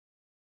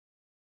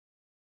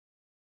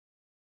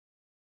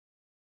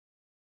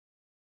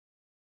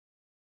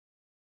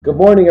Good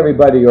morning,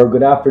 everybody, or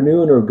good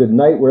afternoon, or good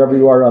night, wherever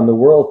you are on the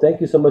world. Thank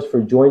you so much for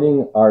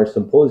joining our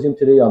symposium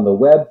today on the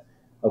web.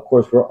 Of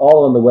course, we're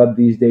all on the web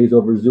these days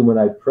over Zoom, and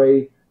I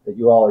pray that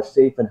you all are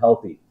safe and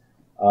healthy.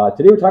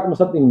 Today, we're talking about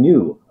something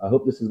new. I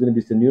hope this is going to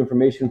be some new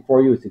information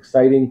for you. It's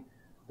exciting.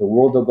 The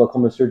world of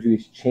glaucoma surgery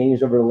has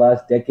changed over the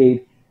last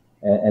decade,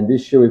 and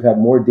this year we've had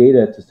more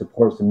data to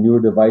support some newer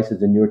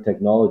devices and newer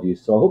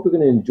technologies. So I hope you're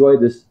going to enjoy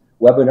this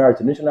webinar. It's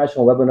an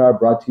international webinar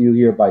brought to you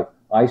here by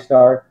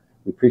iStar.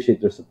 We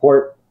appreciate their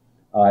support.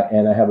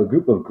 And I have a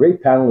group of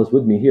great panelists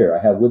with me here.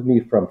 I have with me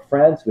from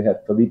France, we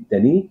have Philippe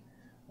Denis,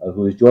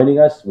 who is joining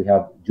us. We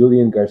have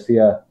Julián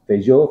García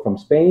Feijoó from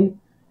Spain.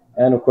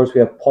 And of course,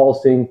 we have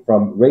Singh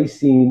from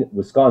Racine,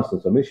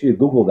 Wisconsin. So make sure you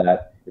Google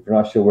that if you're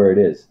not sure where it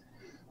is.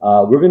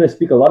 We're going to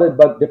speak a lot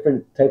about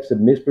different types of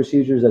MIGS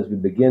procedures as we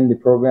begin the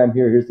program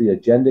here. Here's the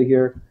agenda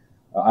here.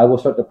 I will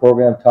start the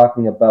program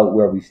talking about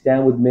where we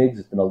stand with MIGS.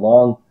 It's been a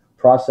long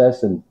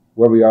process and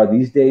where we are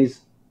these days.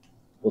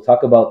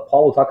 Paul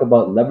will talk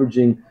about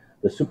leveraging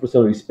the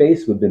supraciliary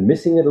space. We've been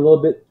missing it a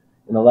little bit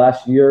in the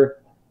last year,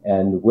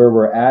 and where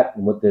we're at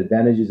and what the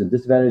advantages and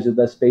disadvantages of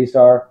that space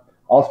are.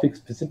 I'll speak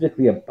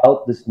specifically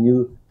about this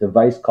new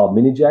device called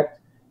MINIject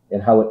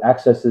and how it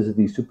accesses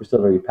the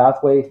supraciliary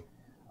pathway.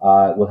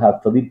 We'll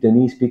have Philippe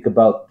Denis speak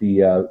about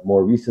the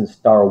more recent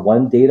STAR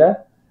 1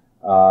 data,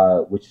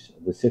 which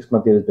the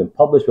 6-month data has been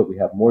published, but we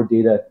have more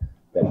data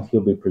that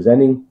he'll be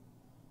presenting.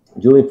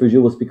 Julián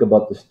Feijoó will speak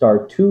about the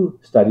STAR 2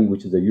 study,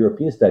 which is a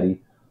European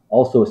study,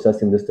 also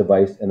assessing this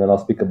device, and then I'll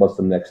speak about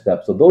some next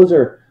steps. So those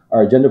are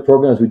our agenda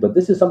programs, but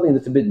this is something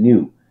that's a bit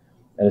new,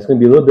 and it's going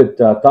to be a little bit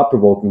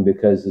thought-provoking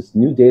because it's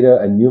new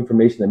data and new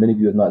information that many of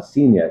you have not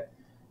seen yet.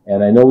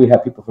 And I know we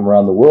have people from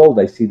around the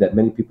world. I see that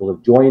many people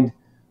have joined,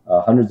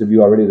 hundreds of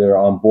you already that are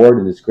on board,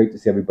 and it's great to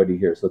see everybody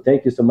here. So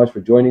thank you so much for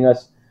joining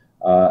us,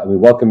 and we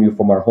welcome you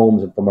from our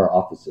homes and from our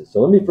offices. So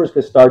let me first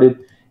get started,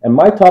 and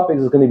my topic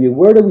is going to be,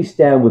 where do we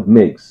stand with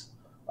MIGS?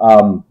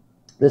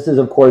 This has,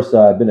 of course,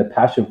 been a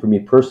passion for me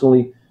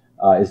personally.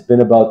 It's been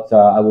about,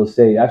 I will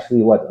say,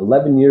 actually,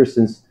 11 years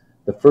since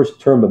the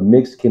first term of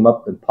MIGS came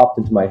up and popped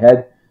into my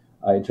head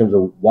in terms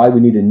of why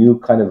we need a new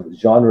kind of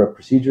genre of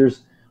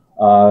procedures.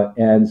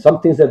 And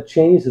some things have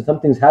changed and some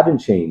things haven't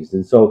changed.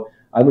 And so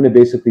I'm going to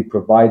basically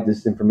provide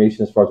this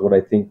information as far as what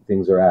I think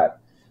things are at.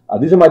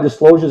 These are my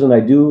disclosures, and I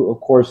do, of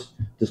course,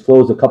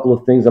 disclose a couple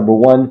of things. Number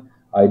one,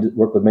 I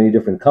work with many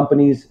different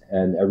companies,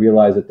 and I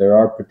realize that there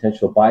are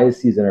potential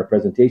biases in our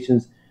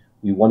presentations.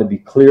 We want to be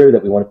clear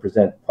that we want to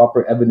present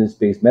proper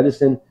evidence-based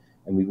medicine,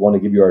 and we want to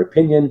give you our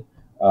opinion,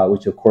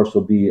 which of course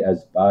will be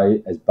as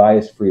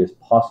bias-free as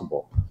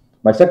possible.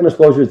 My second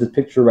disclosure is this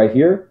picture right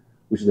here,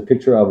 which is a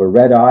picture of a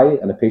red eye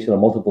and a patient on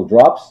multiple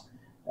drops.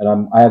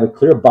 And I have a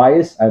clear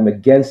bias. I'm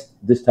against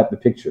this type of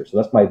picture. So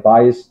that's my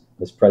bias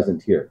that's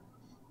present here.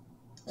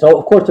 So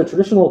of course, the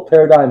traditional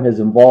paradigm has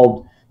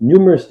involved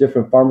numerous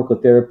different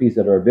pharmacotherapies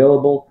that are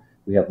available.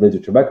 We have laser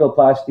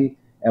trabeculoplasty,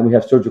 and we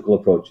have surgical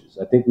approaches.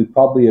 I think we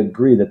probably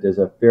agree that there's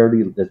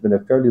been a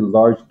fairly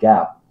large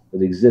gap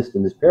that exists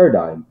in this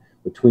paradigm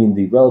between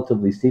the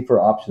relatively safer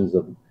options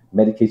of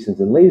medications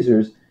and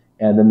lasers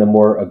and then the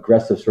more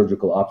aggressive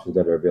surgical options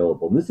that are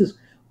available. And this is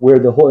where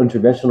the whole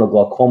interventional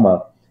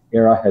glaucoma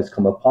era has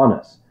come upon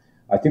us.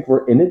 I think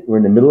we're in it, we're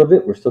in the middle of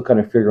it, we're still kind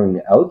of figuring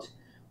it out.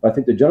 But I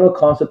think the general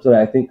concept that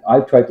I think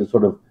I've tried to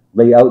sort of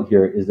lay out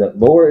here is that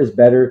lower is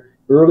better,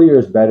 earlier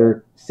is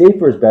better,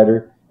 safer is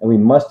better, and we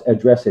must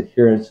address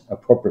adherence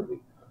appropriately.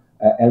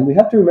 And we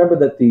have to remember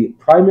that the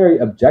primary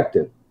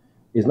objective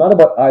is not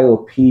about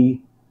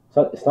IOP,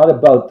 it's not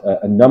about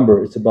a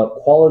number, it's about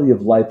quality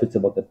of life, it's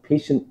about the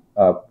patient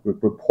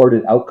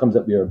reported outcomes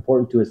that we are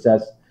important to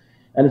assess.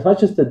 And it's not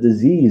just the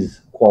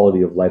disease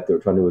quality of life that we're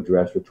trying to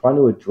address, we're trying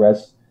to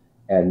address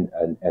and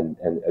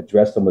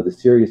address some of the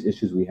serious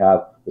issues we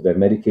have with our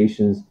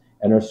medications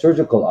and our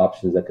surgical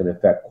options that can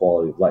affect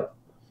quality of life.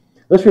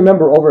 Let's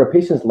remember over a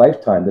patient's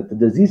lifetime that the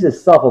disease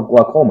itself of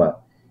glaucoma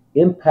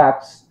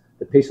impacts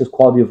the patient's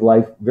quality of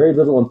life very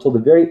little until the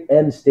very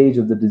end stage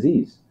of the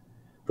disease.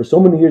 For so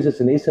many years,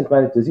 it's an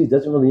asymptomatic disease, it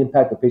doesn't really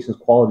impact the patient's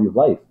quality of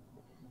life.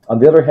 On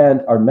the other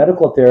hand, our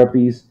medical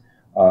therapies,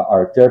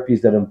 our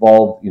therapies that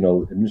involve,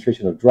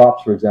 administration of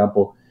drops, for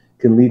example,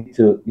 can lead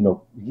to,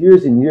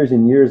 years and years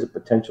and years of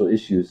potential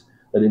issues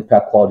that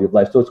impact quality of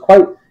life. So it's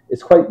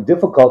quite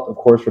difficult, of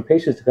course, for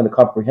patients to kind of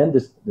comprehend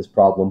this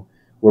problem,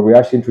 where we're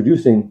actually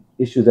introducing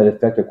issues that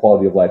affect their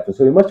quality of life. And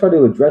so we must try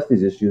to address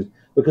these issues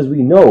because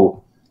we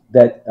know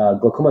that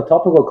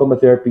topical glaucoma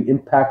therapy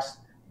impacts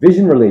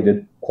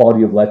vision-related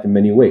quality of life in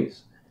many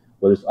ways,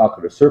 whether it's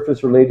ocular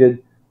surface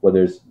related,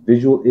 whether it's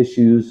visual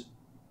issues,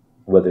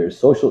 whether it's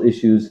social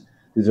issues.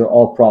 These are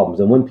all problems.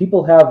 And when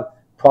people have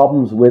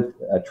problems with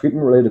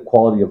treatment-related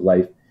quality of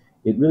life,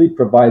 it really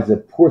provides a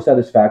poor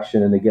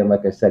satisfaction. And again,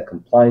 like I said,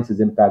 compliance is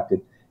impacted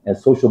and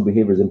social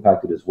behavior is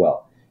impacted as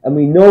well. And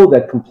we know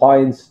that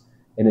compliance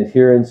and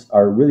adherence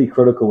are really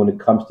critical when it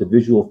comes to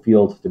visual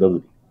field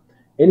stability.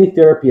 Any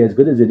therapy, as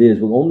good as it is,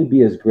 will only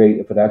be as great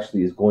if it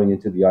actually is going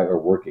into the eye or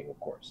working, of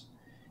course.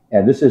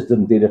 And this is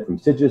some data from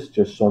SIGIS,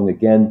 just showing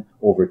again,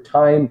 over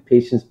time,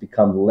 patients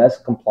become less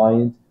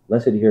compliant,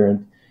 less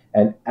adherent,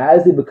 and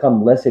as they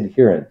become less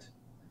adherent,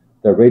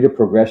 the rate of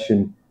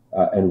progression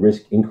and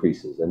risk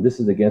increases. And this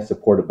is again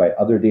supported by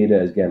other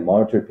data, again,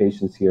 monitored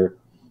patients here,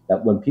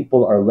 that when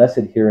people are less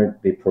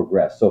adherent, they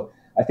progress. So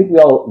I think we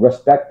all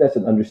respect this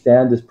and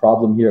understand this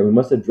problem here. We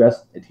must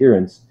address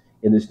adherence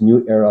in this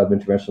new era of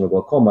interventional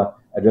glaucoma,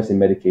 addressing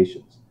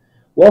medications.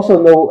 We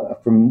also know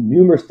from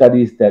numerous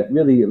studies that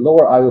really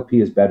lower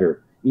IOP is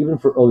better, even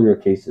for earlier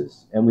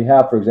cases. And we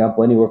have, for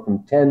example, anywhere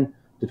from 10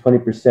 to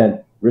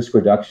 20% risk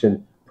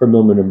reduction per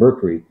millimeter of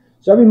mercury.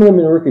 So every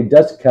millimeter of mercury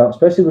does count,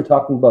 especially if we're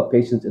talking about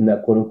patients in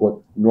that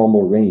quote-unquote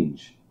normal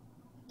range.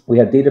 We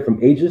have data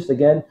from AGIS,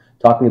 again,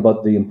 talking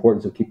about the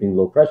importance of keeping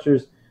low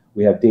pressures.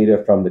 We have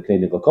data from the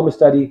Canadian Glaucoma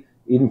Study,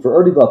 even for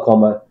early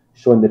glaucoma,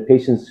 showing that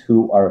patients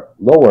who are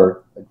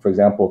lower, for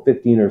example,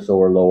 15 or so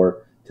or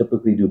lower,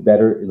 typically do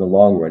better in the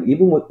long run,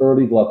 even with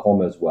early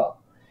glaucoma as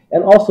well.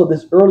 And also,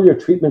 this earlier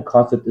treatment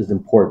concept is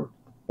important,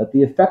 that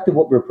the effect of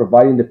what we're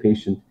providing the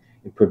patient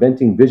in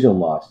preventing vision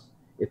loss,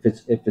 if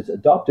it's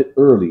adopted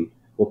early,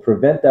 will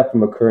prevent that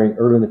from occurring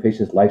early in the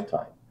patient's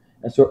lifetime.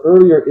 And so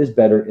earlier is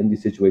better in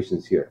these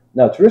situations here.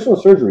 Now, traditional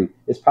surgery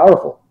is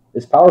powerful.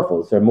 It's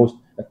powerful. It's our most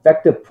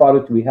effective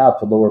product we have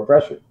to lower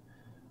pressure.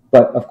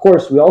 But of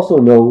course, we also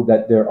know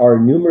that there are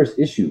numerous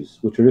issues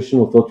with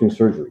traditional filtering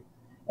surgery,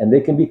 and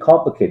they can be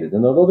complicated.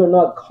 And although they're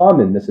not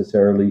common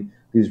necessarily,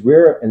 these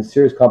rare and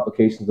serious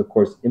complications, of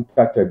course,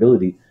 impact our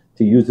ability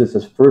to use this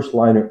as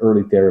first-line or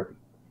early therapy.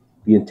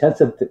 The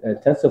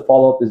intensive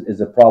follow-up is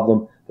a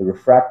problem. The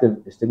refractive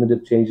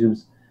astigmative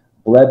changes,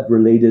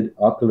 blood-related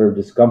ocular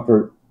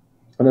discomfort,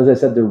 and as I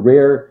said, the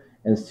rare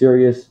and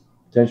serious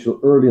potential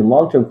early and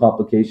long-term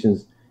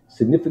complications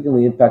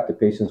significantly impact the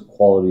patient's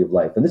quality of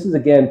life. And this is,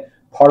 again,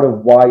 part of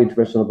why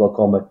interventional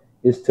glaucoma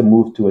is to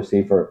move to a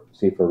safer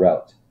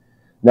route.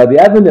 Now, the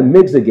advent of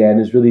MIGS, again,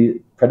 is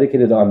really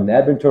predicated on an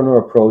advent-turner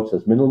approach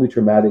that's minimally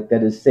traumatic,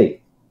 that is safe.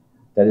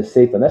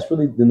 And that's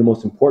really been the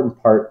most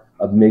important part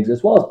of MIGS,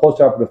 as well as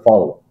postoperative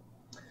follow-up.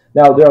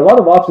 Now, there are a lot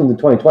of options in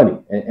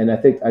 2020, and I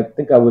think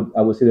I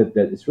would say that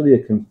it's really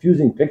a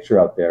confusing picture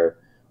out there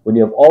when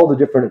you have all the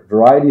different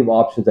variety of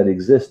options that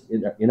exist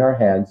in our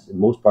hands in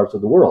most parts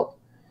of the world.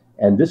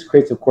 And this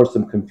creates, of course,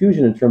 some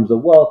confusion in terms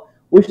of, well,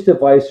 which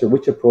device or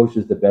which approach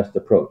is the best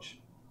approach.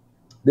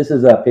 This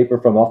is a paper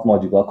from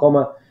Ophthalmology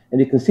Glaucoma,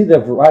 and you can see the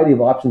variety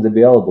of options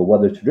available,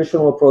 whether it's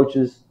traditional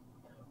approaches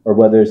or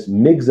whether it's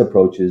MIGS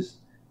approaches,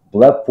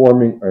 bleb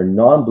forming or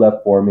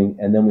non-bleb forming,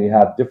 and then we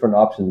have different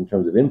options in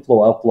terms of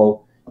inflow,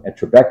 outflow, and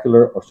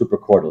trabecular or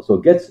suprachoroidal. So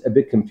it gets a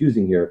bit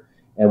confusing here,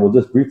 and we'll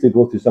just briefly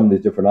go through some of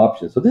these different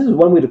options. So this is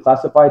one way to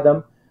classify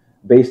them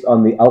based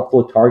on the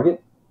outflow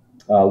target,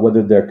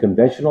 whether they're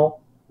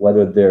conventional,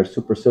 whether they're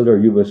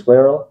supraciliary or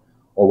uvascleral,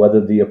 or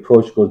whether the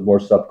approach goes more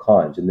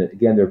subconj. And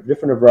again, there are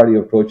different variety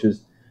of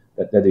approaches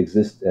that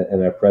exist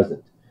and are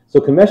present. So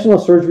conventional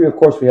surgery, of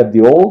course, we have the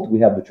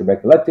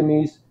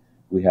trabeculectomies,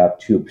 we have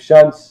tube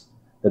shunts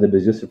that have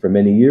existed for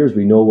many years.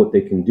 We know what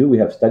they can do. We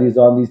have studies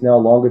on these now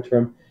longer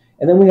term.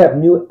 And then we have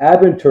new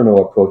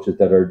ab-internal approaches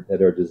that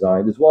are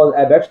designed, as well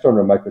as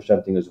ab-external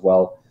microshunting as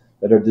well,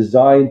 that are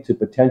designed to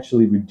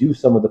potentially reduce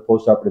some of the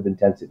postoperative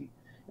intensity.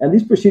 And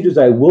these procedures,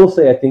 I will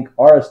say, I think,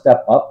 are a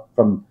step up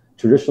from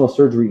traditional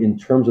surgery in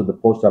terms of the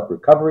post-op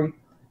recovery,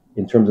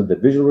 in terms of the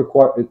visual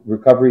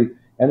recovery,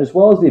 and as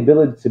well as the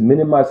ability to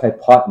minimize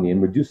hypotony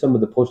and reduce some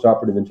of the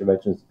post-operative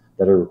interventions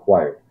that are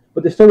required.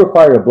 But they still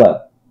require a bleb.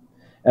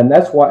 And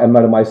that's why, and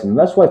mitomycin, and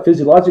that's why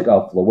physiologic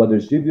outflow, whether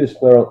it's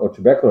uvascleral or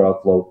trabecular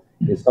outflow,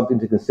 is something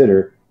to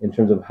consider in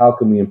terms of how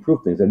can we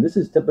improve things. And this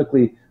is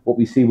typically what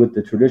we see with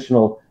the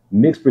traditional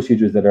MIGS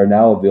procedures that are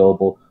now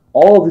available.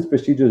 All of these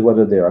procedures,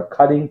 whether they are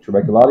cutting,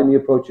 trabeculotomy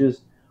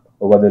approaches,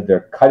 or whether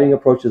they're cutting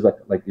approaches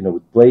like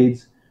with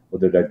blades,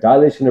 whether they're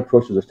dilation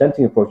approaches or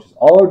stenting approaches,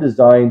 all are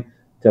designed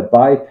to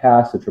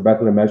bypass the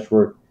trabecular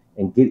meshwork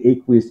and get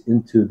aqueous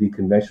into the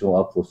conventional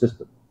outflow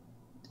system.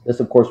 This,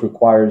 of course,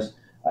 requires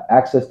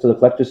access to the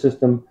collector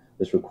system.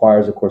 This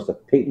requires, of course, the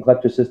patent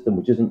collector system,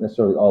 which isn't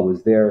necessarily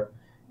always there,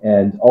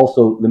 and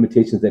also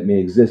limitations that may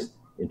exist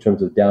in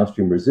terms of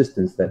downstream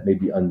resistance that may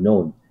be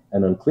unknown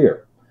and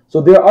unclear.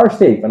 So they are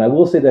safe, and I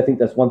will say that I think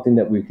that's one thing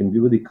that we can be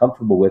really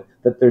comfortable with,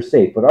 that they're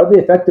safe. But are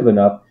they effective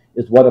enough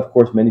is what, of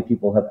course, many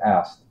people have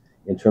asked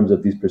in terms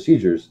of these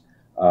procedures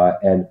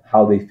and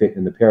how they fit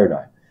in the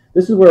paradigm.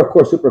 This is where, of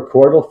course,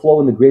 suprachoroidal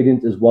flow in the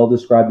gradient is well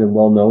described and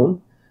well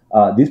known.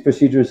 These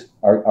procedures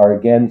are,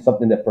 again,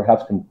 something that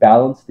perhaps can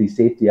balance the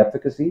safety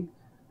efficacy.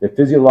 They're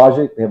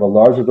physiologic. They have a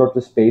large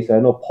absorptive space. And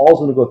I know Paul's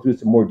going to go through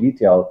some more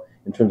detail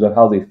in terms of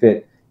how they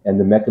fit and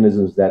the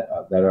mechanisms that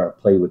are at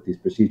play with these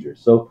procedures.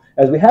 So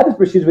as we have these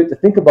procedures, we have to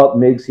think about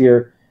MIGS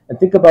here and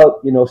think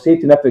about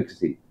safety and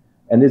efficacy.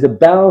 And there's a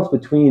balance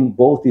between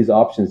both these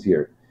options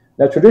here.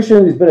 Now,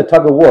 traditionally, there's been a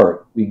tug of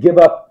war. We give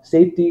up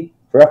safety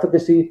for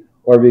efficacy,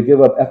 or we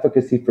give up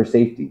efficacy for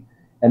safety.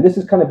 And this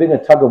has kind of been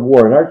a tug of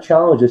war. And our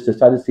challenge is to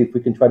try to see if we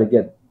can try to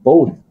get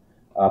both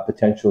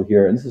potential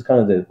here. And this is kind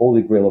of the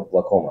holy grail of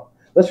glaucoma.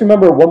 Let's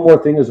remember one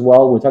more thing as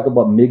well when we talk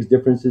about MIGS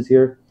differences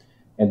here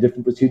and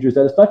different procedures,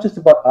 that it's not just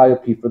about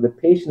IOP. For the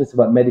patient, it's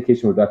about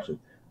medication reduction.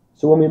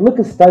 So when we look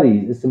at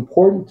studies, it's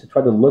important to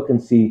try to look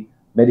and see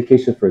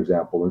medication, for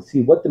example, and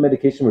see what the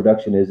medication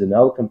reduction is and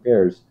how it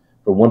compares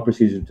from one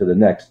procedure to the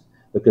next,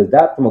 because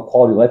that, from a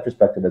quality of life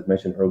perspective, as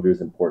mentioned earlier,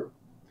 is important.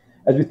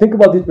 As we think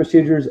about these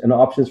procedures and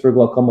options for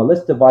glaucoma,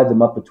 let's divide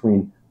them up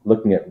between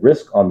looking at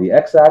risk on the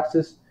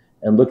x-axis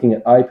and looking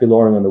at IOP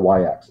lowering on the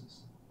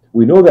y-axis.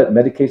 We know that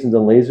medications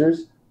and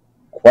lasers,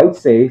 quite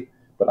safe,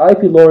 but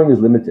IOP lowering is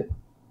limited.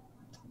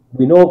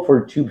 We know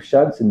for tube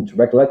shunts and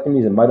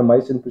trabeculectomies and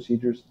mitomycin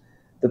procedures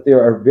that they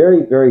are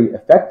very, very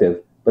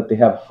effective, but they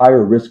have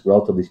higher risk,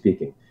 relatively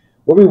speaking.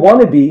 Where we want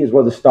to be is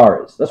where the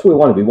star is. That's where we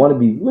want to be. We want to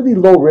be really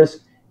low risk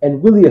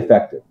and really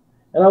effective.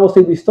 And I will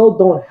say we still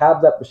don't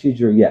have that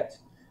procedure yet.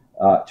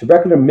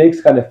 Trabecular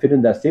MIGS kind of fit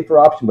in that safer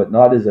option, but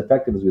not as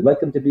effective as we'd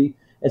like them to be.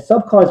 And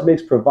subcons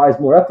MIGS provides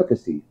more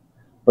efficacy,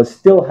 but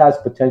still has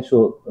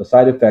potential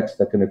side effects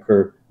that can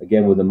occur,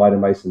 again, with the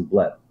mitomycin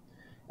blend.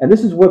 And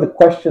this is where the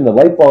question, the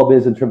light bulb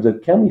is in terms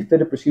of, can we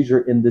fit a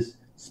procedure in this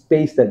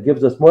space that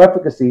gives us more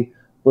efficacy,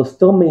 but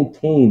still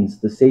maintains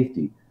the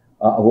safety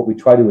of what we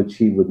try to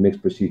achieve with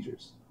MIGS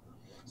procedures.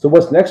 So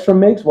what's next for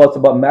MIGS? Well, it's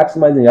about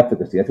maximizing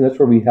efficacy. I think that's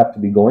where we have to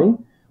be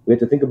going. We have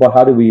to think about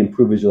how do we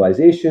improve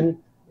visualization,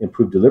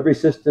 improve delivery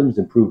systems,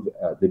 improve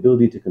the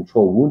ability to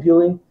control wound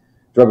healing.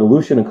 Drug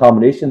elution and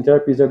combination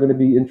therapies are going to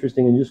be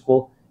interesting and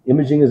useful.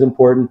 Imaging is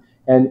important.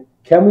 And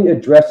can we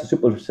address the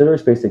supraciliary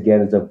space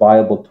again as a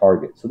viable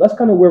target? So that's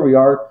kind of where we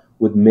are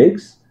with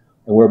MIGS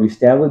and where we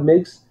stand with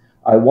MIGS.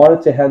 I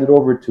wanted to hand it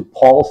over to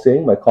Paul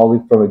Singh, my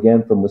colleague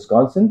from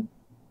Wisconsin.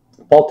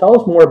 Paul, tell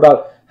us more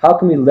about how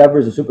can we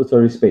leverage the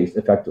supraciliary space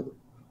effectively.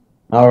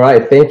 All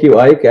right, thank you,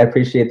 Ike. I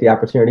appreciate the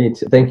opportunity.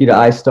 Thank you to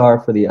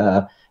iStar for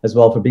the as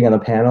well for being on the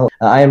panel.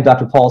 I am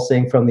Dr. Paul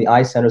Singh from the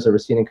Eye Centers of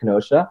Racine and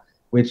Kenosha,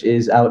 which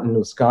is out in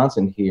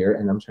Wisconsin here.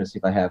 And I'm trying to see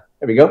if I have,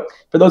 there we go.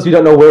 For those of you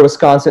who don't know where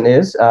Wisconsin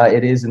is,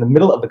 it is in the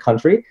middle of the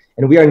country,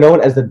 and we are known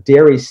as the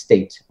dairy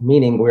state,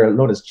 meaning we are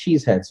known as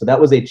cheesehead. So that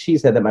was a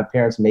cheesehead that my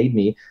parents made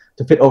me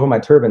to fit over my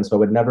turban, so I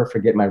would never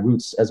forget my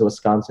roots as a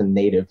Wisconsin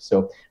native.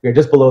 So we are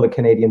just below the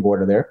Canadian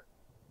border there.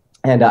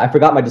 And I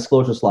forgot my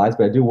disclosure slides,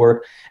 but I do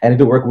work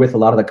with a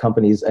lot of the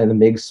companies in the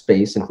MIGS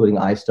space, including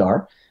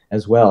iStar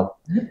as well.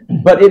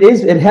 But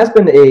it has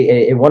been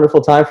a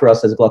wonderful time for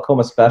us as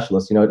glaucoma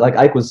specialists. You know, like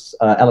Ike was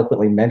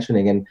eloquently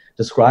mentioning and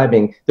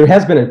describing, there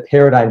has been a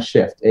paradigm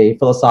shift, a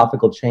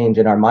philosophical change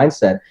in our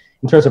mindset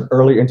in terms of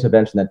early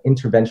intervention, that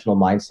interventional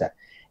mindset.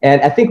 And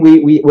I think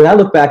when I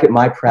look back at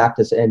my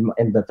practice and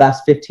the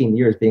past 15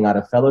 years being out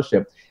of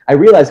fellowship, I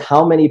realized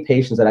how many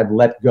patients that I've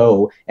let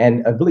go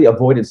and really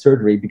avoided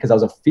surgery because I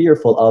was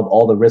fearful of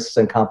all the risks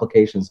and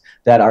complications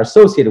that are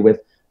associated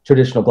with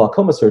traditional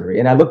glaucoma surgery.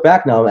 And I look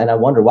back now and I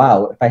wonder,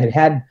 wow, if I had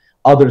had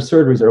other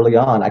surgeries early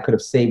on, I could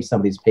have saved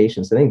some of these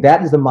patients. I think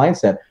that is the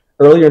mindset,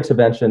 earlier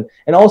intervention.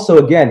 And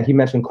also, again, he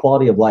mentioned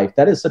quality of life.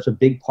 That is such a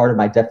big part of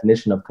my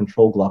definition of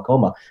controlled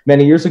glaucoma.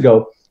 Many years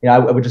ago, you know,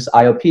 I would just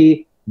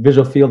IOP,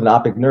 visual field and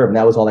optic nerve, and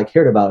that was all I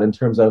cared about in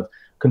terms of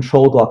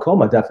controlled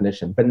glaucoma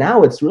definition. But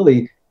now it's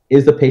really,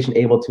 is the patient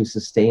able to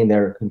sustain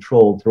their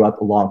control throughout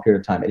a long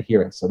period of time,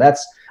 adherence? So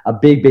that's a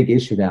big, big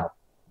issue now.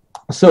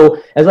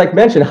 So as I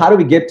mentioned, how do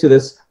we get to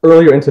this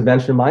earlier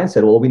intervention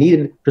mindset? Well, we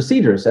needed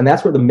procedures, and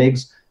that's where the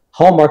MIGS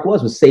hallmark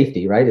was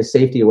safety, right? Is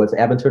safety was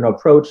ab interno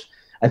approach.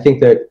 I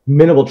think that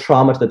minimal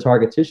trauma to the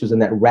target tissues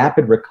and that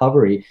rapid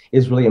recovery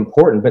is really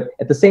important. But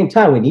at the same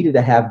time, we needed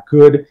to have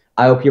good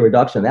IOP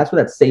reduction. That's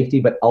where that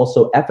safety, but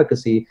also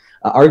efficacy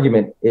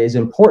argument is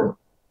important.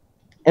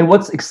 And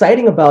what's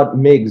exciting about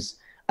MIGS,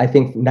 I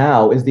think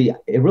now, is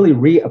it really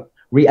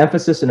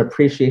re-emphasis and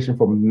appreciation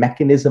for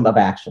mechanism of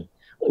action.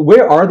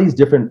 Where are these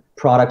different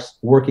products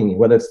working,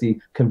 whether it's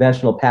the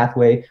conventional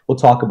pathway, we'll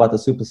talk about the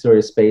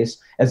supraciliary space,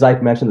 as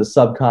I've mentioned, the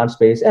subcon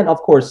space, and of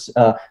course,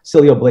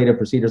 cilioablative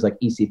procedures like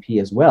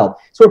ECP as well.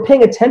 So we're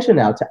paying attention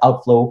now to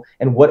outflow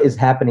and what is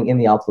happening in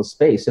the outflow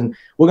space. And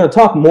we're going to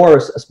talk more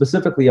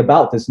specifically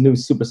about this new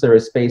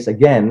supraciliary space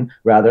again,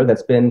 rather,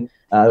 that's been,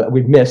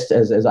 we've missed,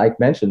 as Ike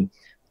mentioned.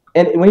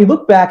 And when you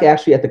look back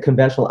actually at the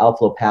conventional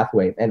outflow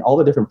pathway and all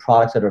the different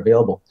products that are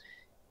available,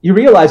 you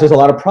realize there's a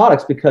lot of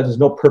products because there's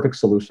no perfect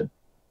solution.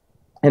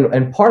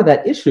 And part of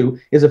that issue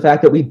is the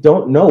fact that we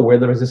don't know where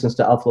the resistance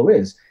to outflow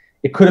is.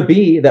 It could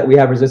be that we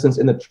have resistance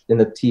in the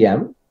TM.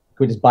 Could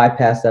we just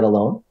bypass that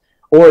alone?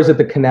 Or is it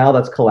the canal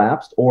that's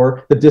collapsed?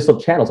 Or the distal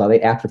channels, are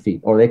they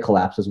atrophied or they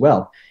collapse as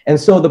well? And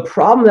so the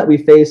problem that we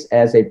face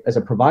as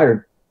a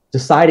provider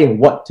deciding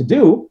what to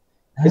do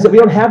is that we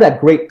don't have that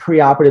great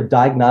preoperative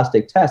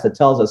diagnostic test that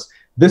tells us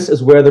this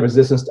is where the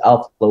resistance to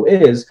outflow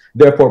is,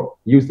 therefore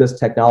use this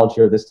technology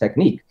or this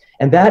technique.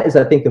 And that is,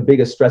 I think, the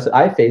biggest stress that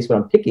I face when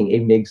I'm picking a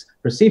MIGS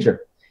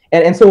procedure.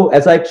 And so,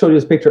 as I showed you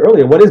this picture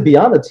earlier, what is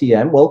beyond the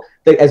TM? Well,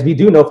 as we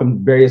do know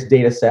from various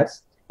data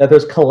sets, that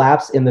there's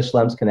collapse in the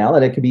Schlemm's canal,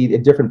 and it could be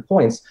at different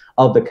points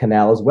of the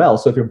canal as well.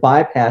 So if you're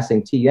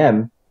bypassing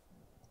TM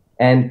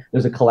and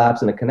there's a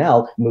collapse in the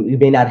canal, you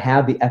may not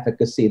have the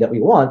efficacy that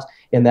we want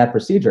in that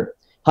procedure.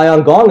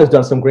 Hyun Gong has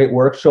done some great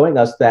work showing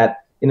us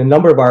that in a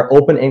number of our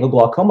open angle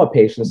glaucoma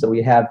patients that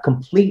we have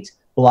complete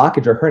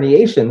blockage or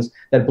herniations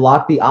that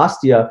block the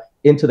ostia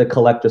into the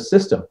collector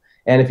system.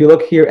 And if you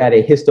look here at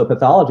a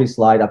histopathology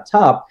slide up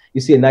top,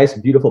 you see a nice,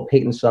 beautiful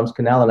patent Schlemm's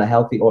canal in a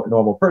healthy or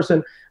normal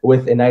person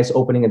with a nice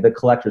opening in the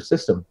collector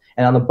system.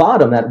 And on the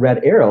bottom, that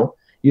red arrow,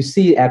 you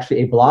see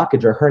actually a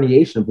blockage or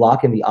herniation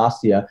blocking the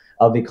ostia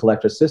of the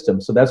collector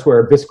system. So that's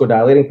where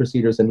viscodilating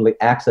procedures and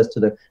access to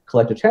the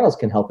collector channels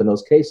can help in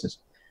those cases.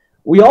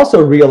 We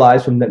also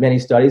realized from many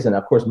studies, and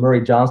of course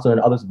Murray Johnston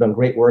and others have done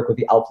great work with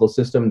the outflow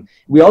system,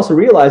 we also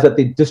realized that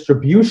the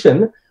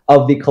distribution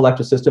of the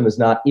collector system is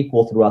not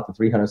equal throughout the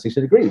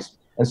 360 degrees.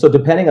 And so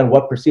depending on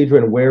what procedure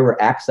and where we're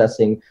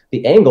accessing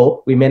the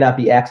angle, we may not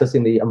be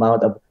accessing the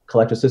amount of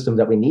collector system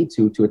that we need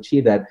to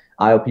achieve that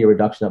IOP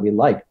reduction that we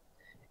like.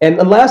 And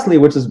lastly,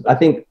 which is I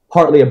think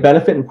partly a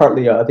benefit and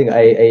partly I think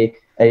a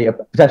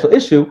potential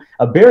issue,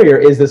 a barrier,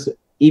 is this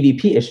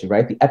EVP issue,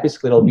 right? The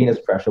episcleral venous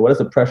pressure. What is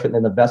the pressure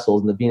in the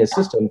vessels in the venous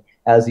system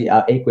as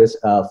the aqueous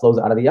flows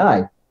out of the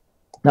eye?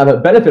 Now, the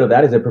benefit of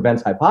that is it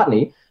prevents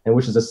hypotony, and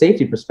which is a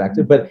safety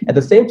perspective, but at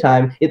the same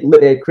time,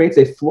 it creates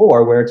a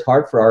floor where it's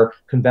hard for our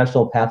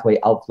conventional pathway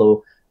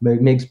outflow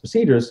MIGS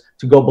procedures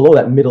to go below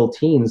that middle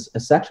teens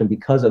section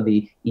because of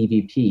the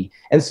EVP.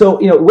 And so,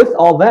 with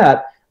all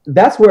that,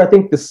 that's where I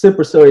think the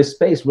supraciliary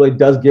space really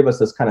does give us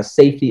this kind of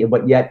safety,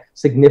 but yet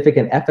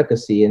significant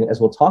efficacy, and as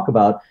we'll talk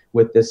about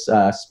with this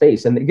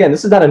space. And again,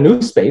 this is not a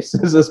new space.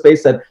 This is a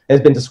space that has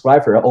been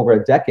described for over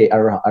a decade,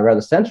 or around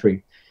a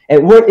century.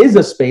 And what is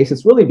a space?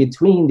 It's really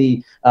between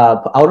the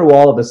outer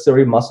wall of the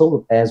ciliary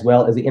muscle as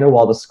well as the inner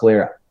wall of the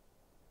sclera.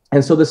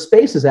 And so the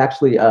space is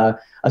actually a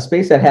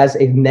space that has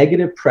a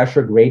negative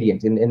pressure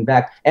gradient. In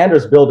fact,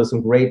 Anders Bill does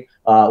some great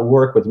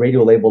work with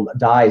radio-labeled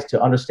dyes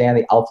to understand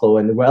the outflow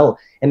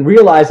and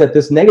realize that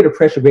this negative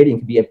pressure gradient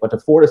can be up to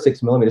 4 to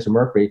 6 millimeters of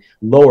mercury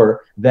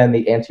lower than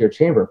the anterior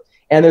chamber.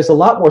 And there's a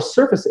lot more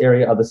surface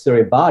area of the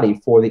ciliary body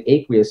for the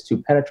aqueous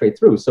to penetrate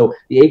through. So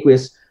the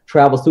aqueous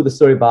travels through the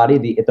ciliary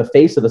body, at the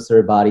face of the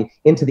ciliary body,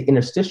 into the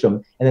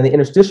interstitium, and then the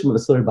interstitium of the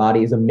ciliary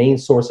body is a main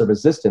source of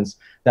resistance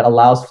that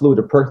allows fluid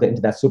to percolate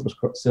into that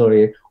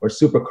supraciliary or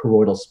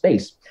suprachoroidal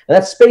space. And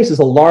that space is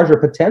a larger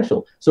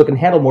potential, so it can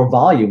handle more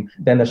volume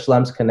than the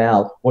Schlemm's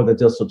canal or the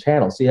distal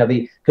channel. So you have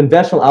the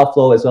conventional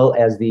outflow as well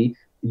as the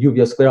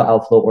uveoscleral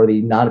outflow, or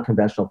the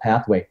non-conventional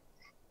pathway.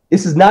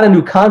 This is not a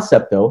new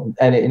concept, though,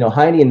 and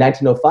Heine in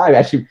 1905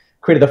 actually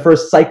created the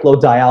first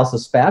cyclodialysis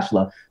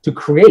spatula to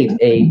create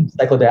a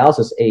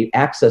cyclodialysis, a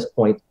access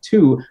point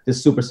to the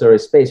supraciliary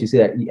space. You see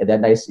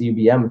that nice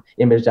UVM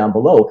image down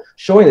below,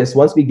 showing this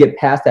once we get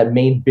past that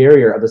main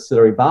barrier of the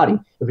ciliary body,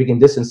 if we can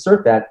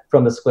disinsert that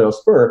from the scleral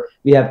spur,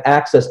 we have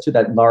access to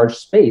that large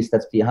space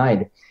that's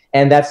behind.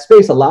 And that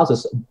space allows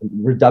us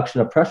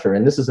reduction of pressure.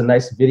 And this is a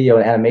nice video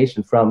and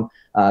animation from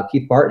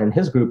Keith Barton and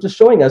his group, just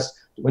showing us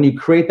when you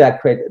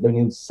when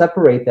you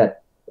separate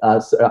that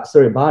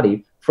ciliary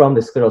body from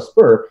the scleral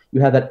spur, you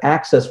have that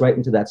access right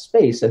into that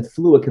space, and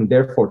fluid can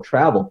therefore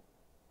travel.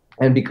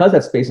 And because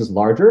that space is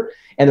larger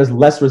and there's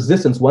less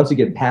resistance once you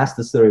get past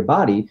the ciliary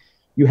body,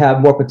 you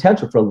have more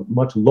potential for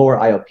much lower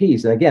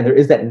IOPs. And again, there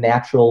is that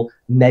natural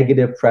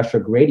negative pressure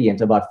gradient,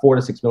 about 4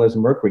 to 6 millimeters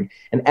of mercury.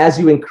 And as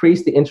you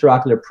increase the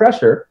intraocular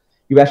pressure,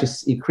 you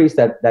actually increase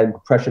that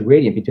pressure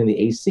gradient between the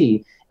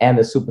AC and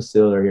the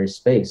supraciliary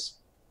space.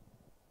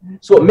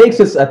 So what makes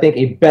this, I think,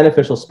 a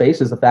beneficial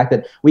space is the fact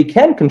that we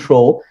can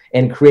control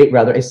and create,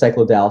 rather, a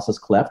cyclodialysis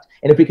cleft.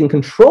 And if we can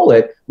control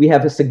it, we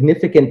have a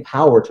significant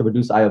power to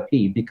reduce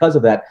IOP because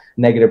of that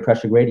negative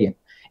pressure gradient.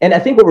 And I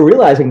think what we're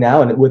realizing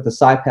now, and with the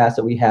SciPass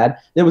that we had,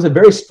 there was a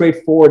very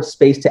straightforward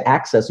space to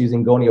access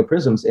using gonio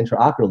prisms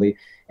intraocularly,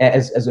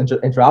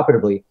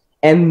 intraoperatively,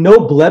 and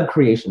no bleb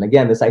creation.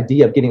 Again, this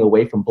idea of getting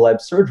away from bleb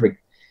surgery.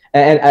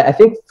 And I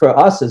think for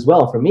us as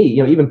well, for me,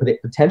 even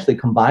potentially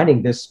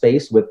combining this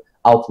space with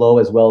outflow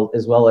as well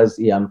as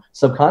the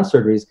subcon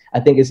surgeries, I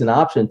think is an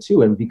option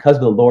too. And because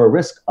of the lower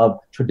risk of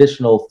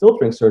traditional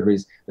filtering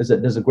surgeries,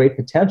 there's a great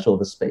potential of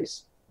the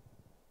space.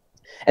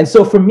 And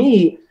so for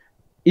me,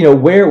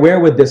 where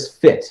would this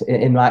fit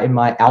in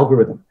my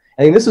algorithm?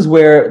 I think this is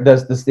where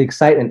the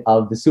excitement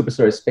of the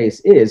supraciliary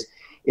space is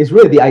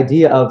really the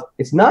idea of,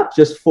 it's not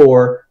just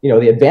for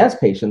the advanced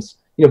patients.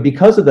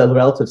 Because of the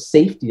relative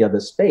safety of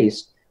the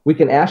space, we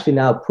can actually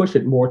now push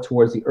it more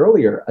towards the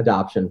earlier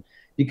adoption,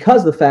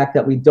 because of the fact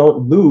that we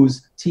don't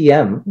lose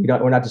TM,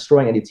 we're not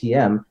destroying any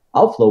TM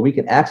outflow. We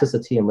can access the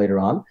TM later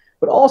on,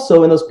 but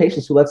also in those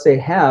patients who, let's say,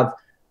 have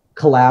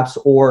collapse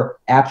or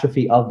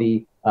atrophy of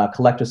the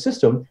collector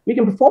system, we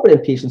can perform it in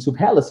patients who've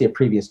had, let's say, a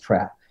previous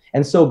trap.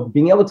 And so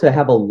being able to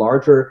have a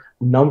larger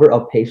number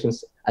of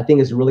patients, I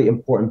think, is a really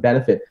important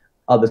benefit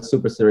of the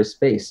supraciliary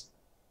space.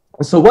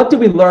 So what did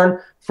we learn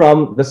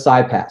from the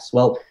SciPass?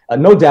 Well,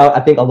 no doubt,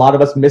 I think a lot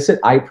of us miss it.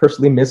 I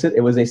personally miss it.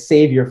 It was a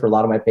savior for a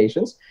lot of my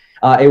patients.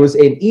 It was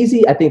an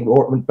easy, I think,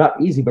 or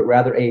not easy, but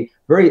rather a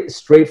very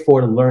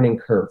straightforward learning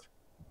curve.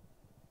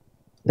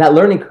 That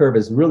learning curve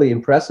is really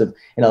impressive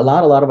and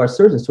allowed a lot of our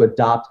surgeons to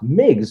adopt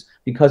MIGS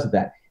because of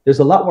that. There's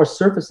a lot more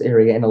surface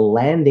area and a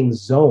landing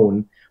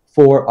zone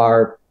for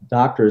our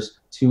doctors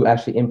to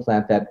actually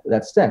implant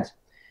that stent.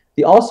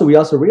 We also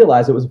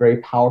realized it was very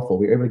powerful.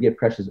 We were able to get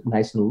pressures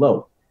nice and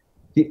low.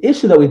 The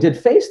issue that we did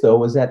face, though,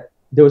 was that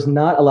there was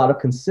not a lot of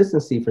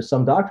consistency for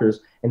some doctors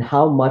in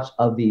how much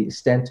of the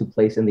stent to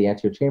place in the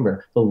anterior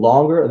chamber. The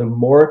longer or the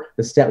more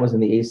the stent was in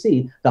the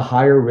AC, the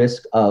higher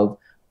risk of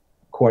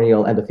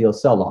corneal endothelial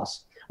cell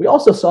loss. We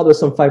also saw there was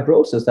some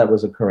fibrosis that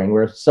was occurring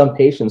where some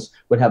patients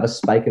would have a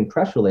spike in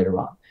pressure later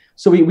on.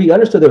 So we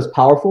understood that it was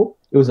powerful,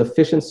 it was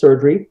efficient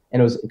surgery,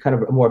 and it was kind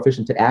of more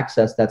efficient to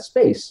access that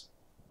space.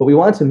 But we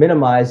wanted to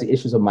minimize the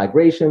issues of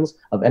migrations,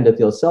 of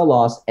endothelial cell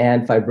loss,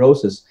 and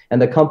fibrosis.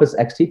 And the COMPASS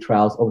XT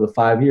trials over the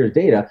 5-year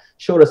data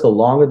showed us the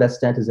longer that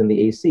stent is in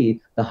the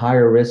AC, the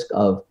higher risk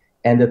of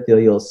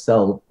endothelial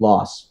cell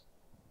loss.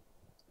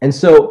 And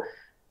so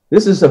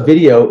this is a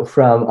video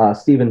from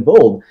Stephen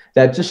Bold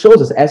that just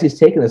shows us as he's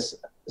taking this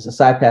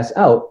side pass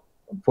out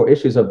for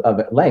issues of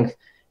length,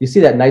 you see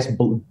that nice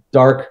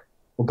dark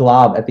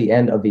glob at the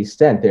end of the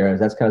stent there.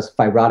 That's kind of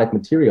fibrotic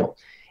material.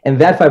 And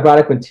that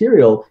fibrotic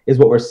material is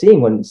what we're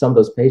seeing when some of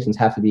those patients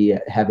have to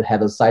have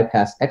a side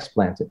pass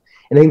explanted.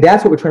 And I think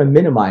that's what we're trying to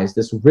minimize,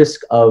 this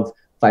risk of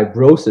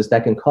fibrosis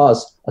that can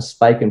cause a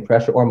spike in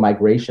pressure or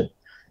migration.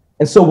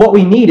 And so what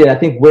we need, and I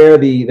think where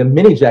the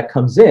MINIject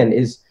comes in,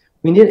 is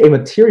we need a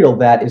material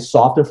that is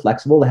soft and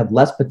flexible, that have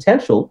less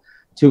potential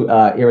to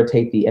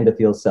irritate the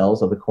endothelial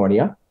cells of the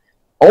cornea.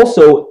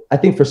 Also, I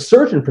think for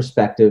surgeon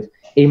perspective,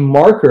 a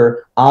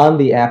marker on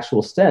the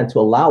actual stent to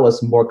allow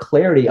us more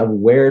clarity of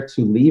where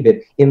to leave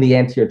it in the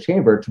anterior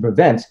chamber to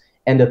prevent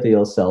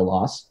endothelial cell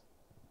loss,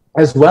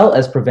 as well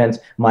as prevent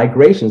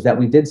migrations that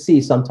we did see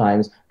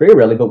sometimes, very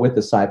rarely, but with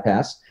the side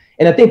pass.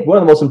 And I think one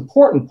of the most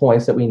important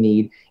points that we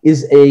need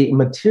is a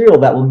material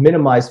that will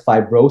minimize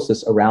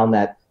fibrosis around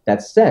that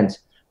stent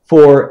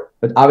for,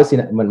 but obviously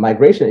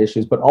migration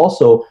issues, but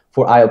also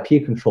for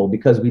IOP control,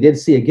 because we did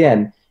see,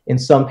 again, in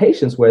some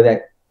patients where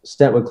that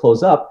stent would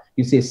close up,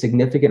 you see a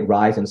significant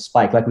rise and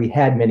spike like we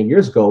had many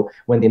years ago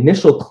when the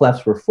initial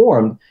clefts were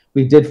formed.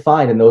 We did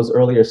find in those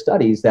earlier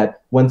studies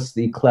that once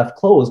the cleft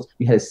closed,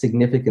 we had a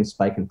significant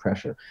spike in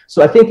pressure.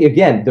 So I think,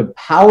 again, the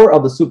power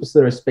of the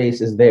supraciliary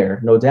space is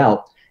there, no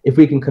doubt. If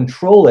we can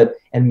control it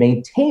and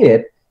maintain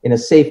it in a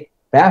safe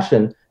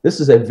fashion, this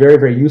is a very,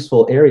 very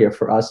useful area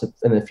for us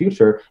in the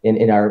future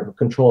in our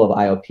control of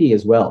IOP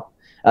as well.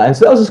 And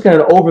so that was just kind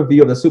of an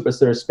overview of the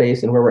supraciliary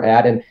space and where we're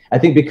at. And I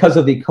think because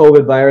of the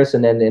COVID virus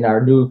and then in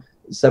our new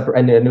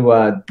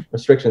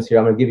restrictions here,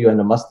 I'm going to give you a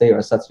namaste or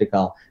a sat sri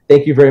akal.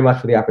 Thank you very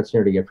much for the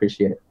opportunity. I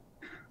appreciate it.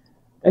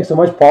 Thanks so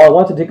much, Paul. I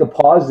want to take a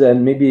pause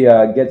and maybe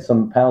get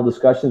some panel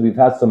discussions. We've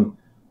had some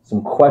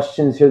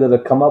questions here that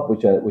have come up,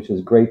 which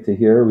is great to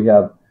hear. We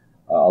have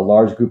a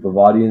large group of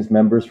audience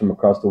members from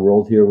across the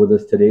world here with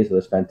us today, so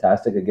that's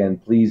fantastic. Again,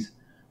 please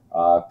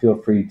feel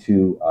free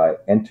to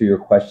enter your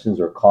questions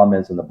or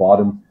comments in the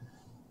bottom.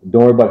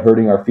 Don't worry about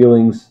hurting our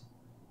feelings.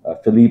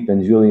 Philippe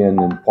and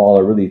Julián and Paul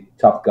are really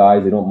tough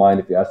guys. They don't mind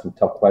if you ask them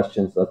tough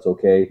questions. That's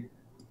okay.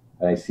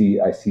 And I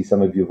see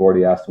some of you have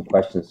already asked some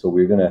questions, so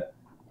I'm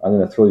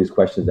gonna throw these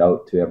questions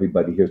out to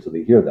everybody here so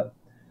they hear them.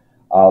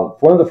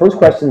 One of the first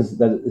questions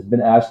that has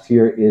been asked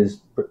here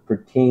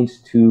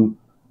pertains to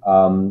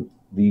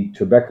the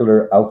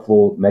trabecular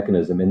outflow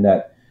mechanism, in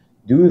that,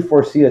 do we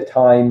foresee a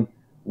time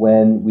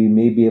when we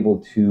may be able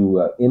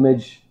to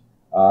image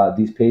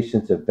these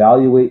patients,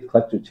 evaluate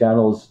collector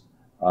channels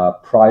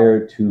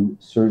prior to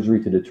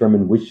surgery to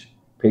determine which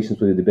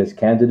patients would be the best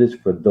candidates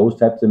for those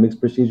types of MIGS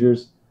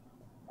procedures?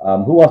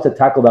 Who wants to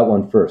tackle that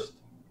one first?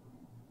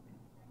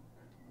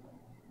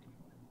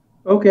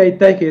 Okay,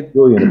 take it.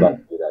 Julián, about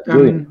to do that.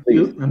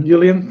 Julián, I'm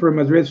Julián from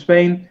Madrid,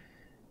 Spain.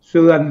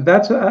 So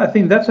I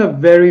think that's a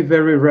very,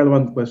 very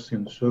relevant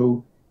question.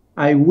 So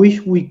I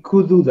wish we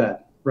could do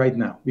that right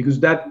now, because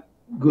that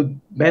could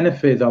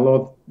benefit a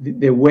lot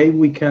the way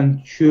we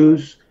can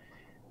choose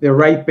the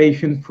right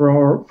patient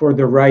for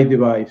the right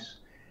device.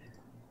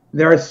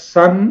 There are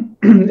some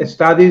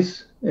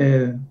studies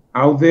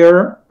out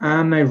there,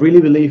 and I really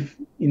believe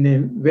in the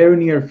very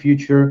near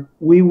future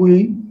we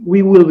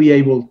will be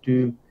able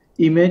to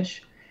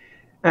image.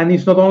 And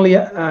it's not only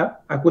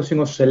a question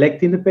of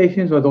selecting the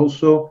patients, but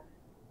also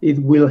it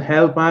will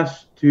help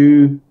us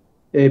to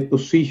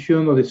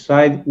position or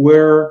decide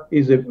where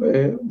is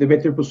the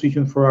better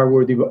position for our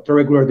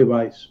trabecular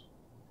device.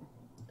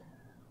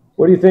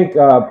 what do you think,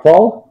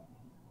 Paul?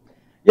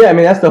 Yeah, I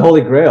mean, that's the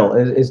holy grail,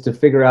 is to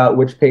figure out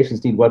which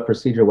patients need what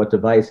procedure, what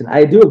device. And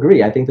I do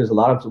agree. I think there's a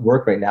lot of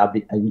work right now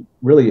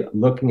really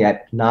looking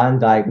at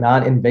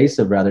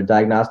non-invasive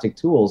diagnostic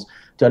tools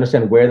to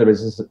understand where the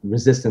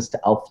resistance to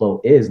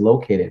outflow is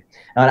located.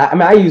 And I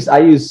mean, I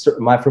use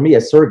for me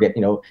a surrogate,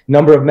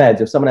 number of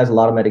meds. If someone has a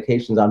lot of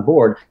medications on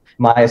board,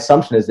 my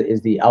assumption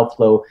is the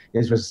outflow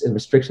is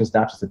restrictions,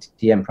 not just the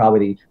TM, probably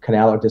the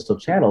canal or distal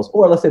channels,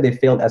 or let's say they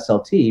failed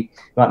SLT.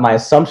 My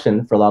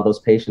assumption for a lot of those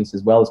patients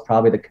as well is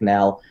probably the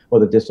canal or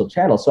the distal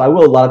channel. So I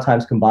will a lot of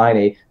times combine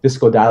a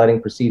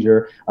viscodilating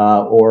procedure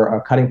or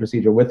a cutting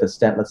procedure with a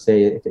stent, let's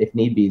say, if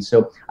need be.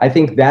 So I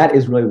think that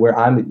is really where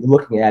I'm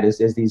looking at is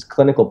these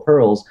clinical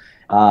pearls.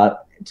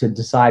 to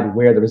decide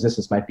where the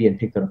resistance might be and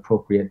pick the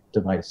appropriate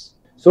device.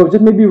 So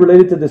just maybe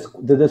related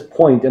to this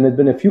point, and there's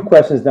been a few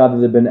questions now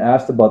that have been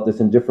asked about this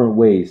in different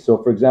ways.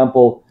 So for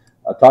example,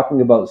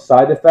 talking about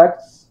side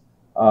effects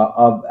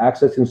of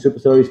accessing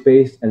supraciliary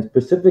space, and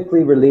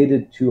specifically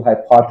related to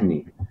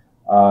hypotony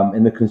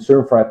and the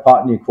concern for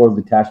hypotony and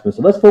choroidal detachment.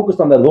 So let's focus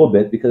on that a little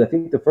bit, because I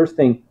think the first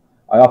thing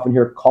I often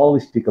hear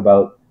colleagues speak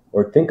about,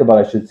 or think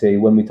about, I should say,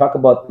 when we talk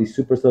about the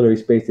supraciliary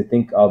space, they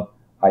think of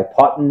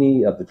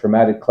hypotony, of the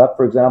traumatic cleft,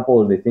 for example,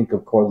 or they think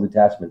of choroidal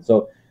detachment.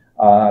 So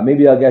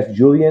maybe I'll ask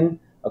Julián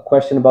a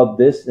question about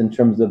this in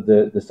terms of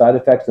the side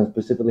effects and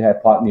specifically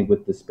hypotony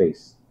with the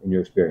space in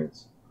your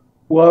experience.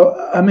 Well,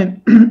 I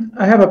mean,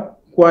 I have a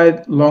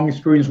quite long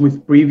experience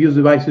with previous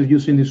devices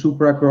using the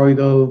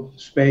suprachoroidal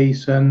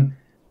space, and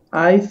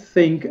I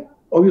think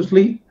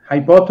obviously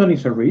hypotony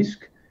is a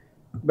risk,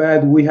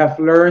 but we have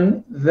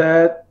learned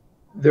that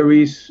there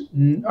is,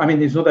 I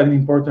mean, it's not an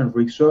important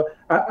risk. So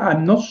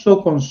I'm not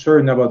so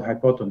concerned about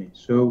hypotony.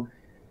 So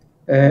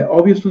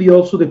obviously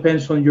also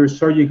depends on your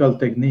surgical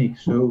technique.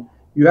 So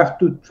you have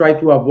to try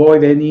to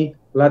avoid any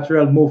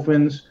lateral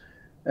movements.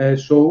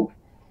 So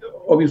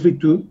obviously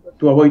to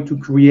avoid to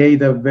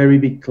create a very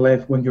big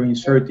cleft when you're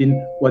inserting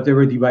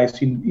whatever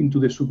device into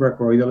the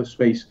suprachoroidal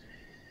space.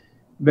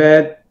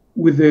 But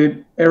with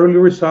the early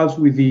results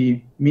with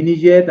the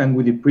MINIject and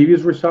with the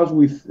previous results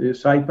with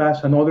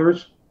CyPass and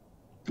others,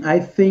 I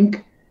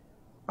think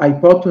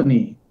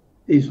hypotony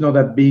is not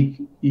a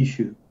big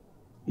issue,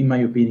 in my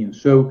opinion.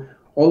 So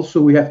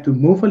also we have to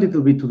move a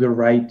little bit to the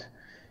right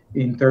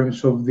in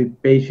terms of the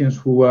patients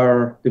who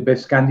are the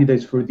best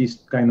candidates for this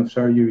kind of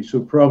surgery. So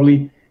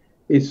probably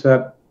it's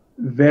a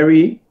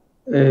very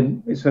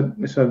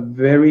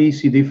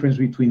easy difference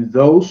between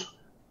those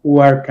who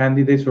are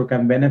candidates or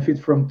can benefit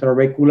from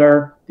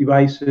trabecular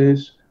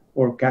devices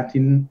or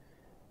cutting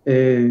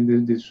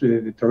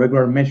the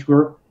trabecular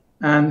meshwork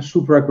and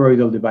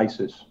suprachoroidal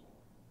devices.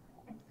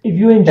 If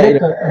you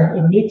inject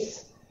a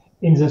MIGS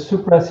in the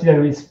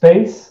supraciliary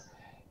space,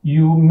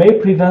 you may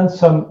prevent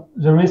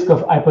the risk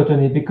of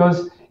hypotony,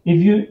 because if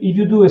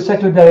you do a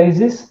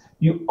cyclodialysis,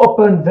 you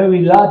open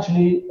very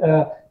largely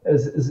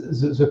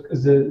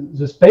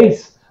the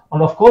space,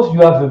 and of course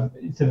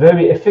it's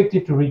very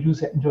effective to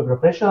reduce intraocular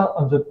pressure,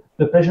 and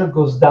the pressure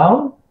goes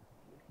down.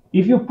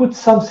 If you put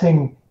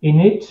something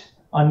in it,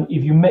 and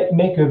if you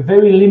make a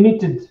very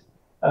limited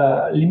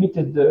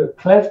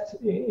cleft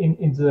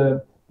in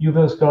the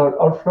uvascular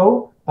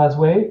outflow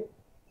pathway,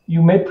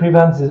 you may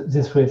prevent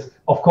this risk.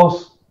 Of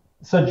course,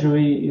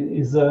 surgery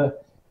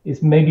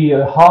is maybe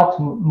a art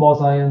more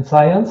than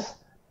science,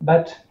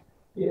 but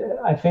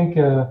I think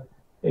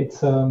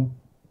it's a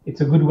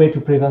good way to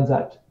prevent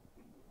that.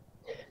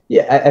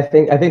 Yeah, I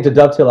think to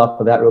dovetail off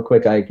of that real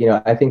quick, I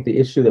think the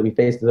issue that we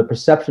faced, the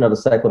perception of the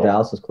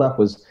cyclodialysis cleft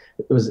was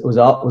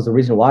the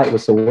reason why it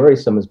was so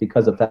worrisome, is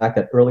because of the fact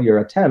that earlier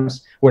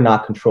attempts were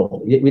not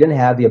controlled. We didn't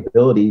have the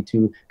ability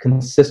to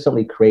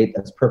consistently create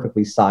a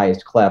perfectly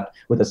sized cleft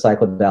with a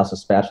cyclodialysis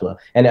spatula,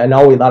 and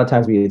all a lot of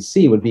times we would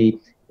see would be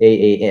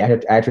a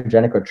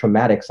iatrogenic or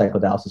traumatic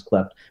cyclodialysis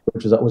cleft,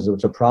 which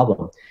was a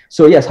problem.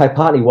 So yes,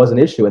 hypotony was an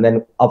issue, and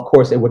then of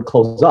course it would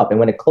close up, and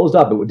when it closed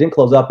up, it didn't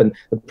close up and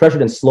the pressure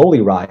didn't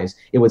slowly rise,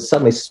 it would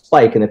suddenly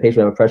spike and the patient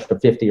would have a pressure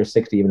of 50 or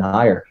 60, even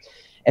higher.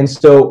 And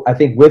so I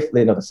think with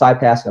the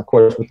CyPass, and of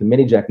course with the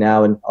MINIject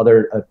now and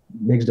other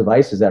MIGS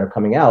devices that are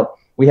coming out,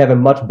 we have a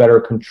much better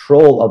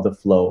control of the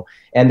flow.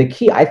 And the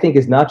key, I think,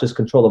 is not just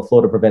control of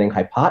flow to preventing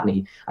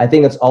hypotony. I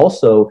think it's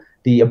also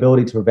the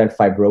ability to prevent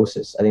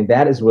fibrosis. I think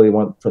that is really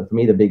for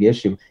me, the big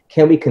issue.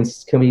 Can we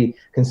consistently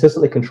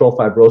control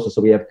fibrosis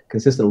so we have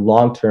consistent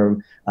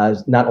long-term,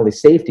 not only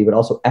safety, but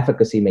also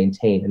efficacy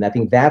maintained? And I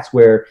think that's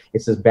where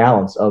it's this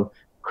balance of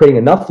creating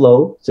enough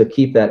flow to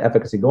keep that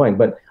efficacy going,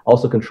 but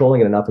also controlling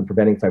it enough and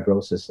preventing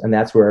fibrosis. And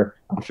that's where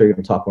I'm sure you're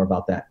going to talk more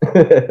about that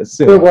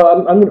soon. So,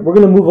 well, we're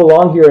going to move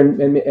along here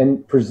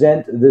and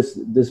present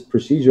this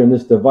procedure and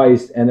this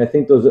device. And I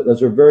think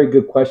those are very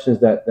good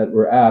questions that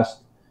were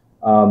asked.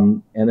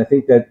 And I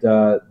think that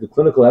the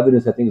clinical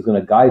evidence, I think, is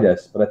going to guide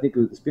us. But I think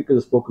the speakers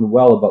have spoken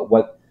well about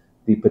what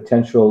the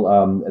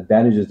potential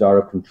advantages are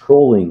of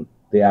controlling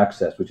the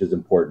access, which is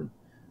important.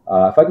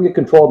 If I can get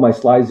control of my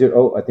slides here.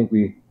 Oh, I think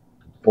we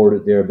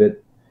forwarded there a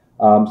bit.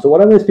 So what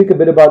I'm going to speak a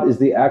bit about is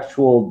the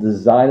actual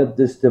design of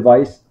this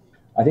device.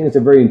 I think it's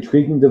a very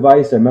intriguing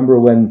device. I remember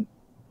when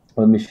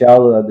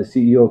Michelle, the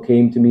CEO,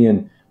 came to me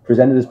and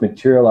presented this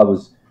material,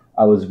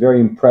 I was very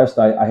impressed.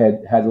 I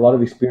had a lot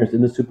of experience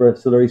in the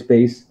supraciliary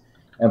space.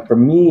 And for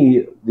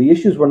me, the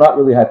issues were not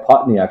really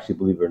hypotony, actually,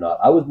 believe it or not.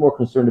 I was more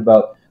concerned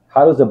about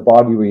how does the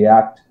body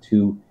react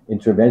to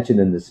intervention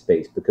in this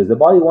space, because the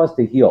body wants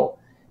to heal.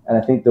 And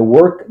I think the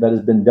work that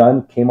has been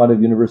done came out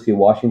of University of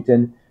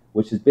Washington,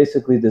 which is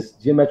basically this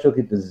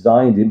geometrically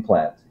designed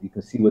implant. You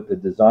can see with the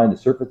design, the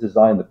surface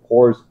design, the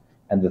pores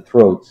and the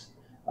throats.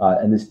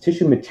 And this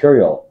tissue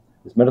material,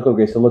 this medical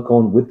grade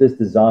silicone with this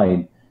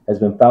design, has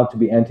been found to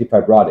be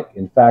antifibrotic.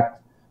 In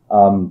fact,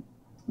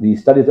 the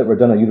studies that were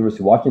done at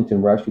University of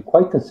Washington were actually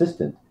quite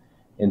consistent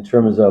in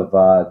terms of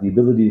the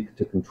ability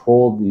to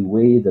control the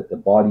way that the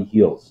body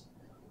heals.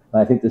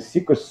 And I think the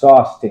secret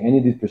sauce to any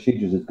of these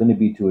procedures is going to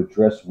be to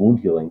address wound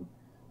healing,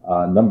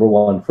 number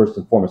one, first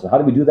and foremost. And how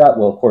do we do that?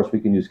 Well, of course, we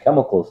can use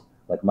chemicals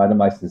like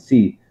mitomycin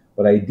C,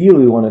 but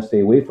ideally we want to stay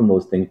away from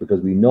those things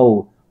because we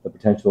know the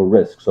potential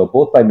risk. So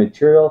both by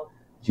material,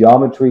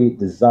 geometry,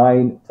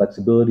 design,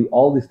 flexibility,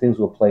 all these things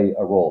will play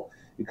a role.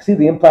 You can see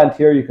the implant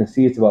here. You can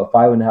see it's about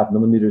 5.5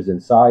 millimeters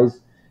in size,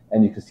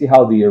 and you can see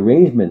how the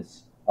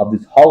arrangements of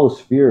these hollow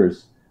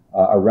spheres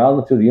around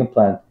and through the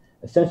implant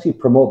essentially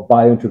promote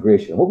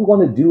biointegration. What we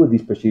want to do with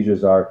these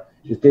procedures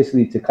is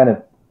basically to kind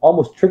of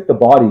almost trick the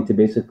body to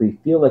basically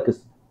feel like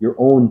it's your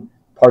own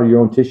part of your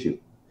own tissue.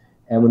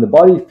 And when the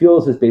body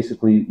feels it's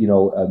basically,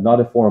 not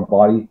a foreign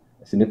body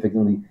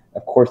significantly,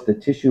 of course, the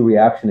tissue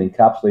reaction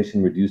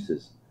encapsulation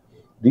reduces.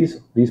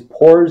 These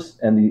pores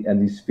and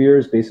these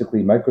spheres,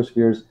 basically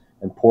microspheres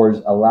and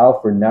pores, allow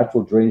for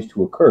natural drainage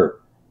to occur.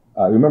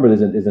 Remember,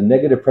 there's a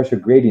negative pressure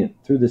gradient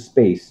through the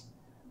space,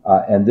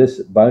 and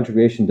this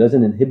biointegration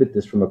doesn't inhibit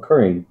this from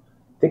occurring.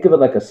 Think of it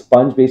like a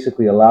sponge,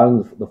 basically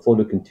allowing the flow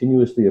to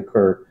continuously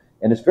occur.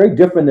 And it's very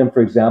different than,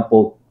 for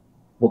example,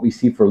 what we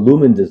see for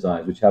lumen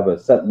designs, which have a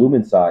set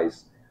lumen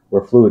size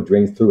where fluid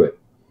drains through it.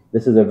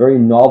 This is a very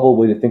novel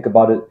way to think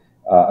about it,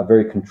 a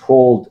very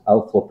controlled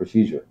outflow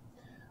procedure.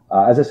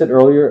 As I said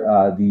earlier,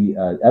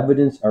 the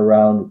evidence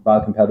around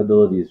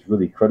biocompatibility is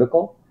really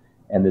critical,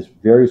 and there's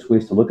various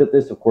ways to look at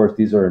this. Of course,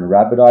 these are in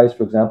rabbit eyes,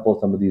 for example,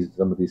 some of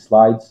these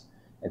slides.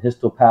 And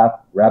histopath,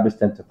 rabbits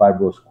tend to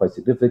fibrose quite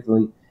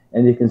significantly,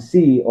 and you can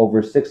see over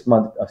a 6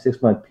 month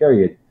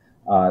period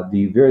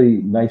the very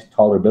nice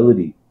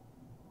tolerability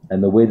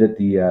and the way that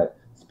the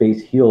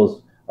space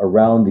heals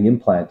around the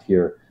implant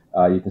here.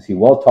 You can see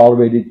well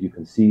tolerated. You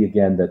can see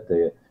again that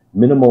the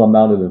minimal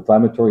amount of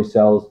inflammatory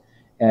cells,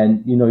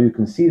 and you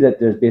can see that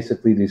there's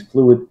basically these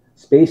fluid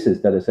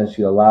spaces that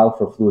essentially allow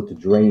for fluid to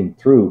drain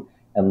through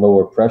and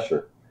lower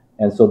pressure.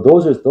 And so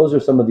those are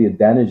some of the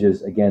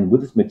advantages again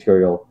with this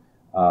material,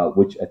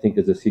 which I think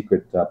is a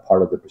secret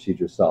part of the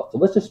procedure itself. So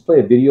let's just play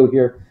a video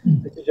here.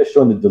 This is just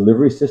showing the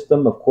delivery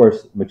system. Of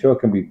course, material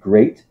can be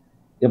great.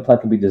 The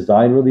implant can be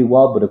designed really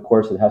well, but of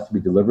course it has to be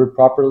delivered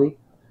properly.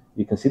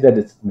 You can see that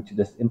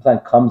this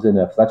implant comes in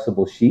a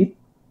flexible sheath.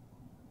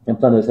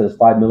 Implant, as I said, is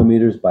 5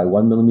 millimeters by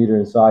 1 millimeter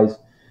in size.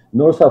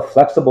 Notice how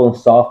flexible and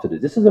soft it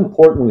is. This is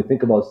important when we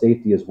think about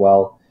safety as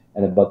well,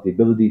 and about the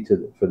ability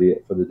for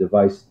the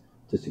device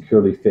to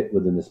securely fit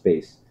within the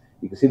space.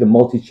 You can see the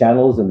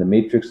multi-channels and the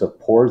matrix of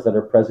pores that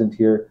are present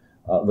here,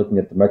 looking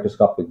at the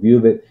microscopic view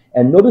of it.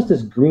 And notice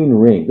this green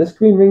ring. This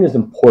green ring is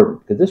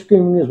important because this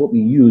green ring is what we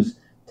use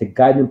to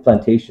guide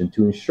implantation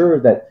to ensure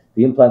that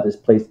the implant is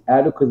placed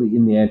adequately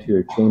in the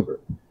anterior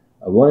chamber.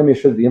 We want to make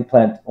sure that the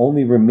implant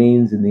only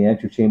remains in the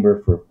anterior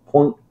chamber for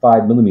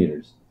 0.5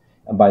 millimeters.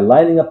 And by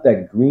lining up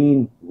that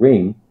green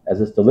ring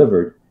as it's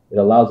delivered, it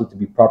allows it to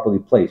be properly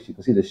placed. You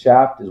can see the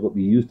shaft is what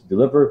we use to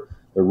deliver.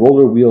 The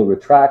roller wheel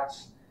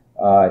retracts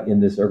in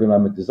this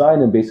ergonomic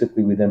design, and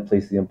basically we then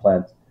place the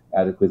implant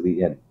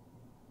adequately in.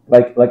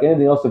 Like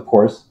anything else, of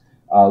course,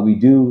 we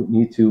do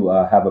need to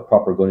have a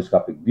proper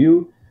gonioscopic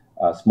view.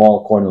 A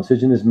small corneal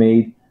incision is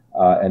made,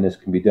 and this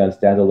can be done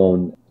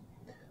standalone.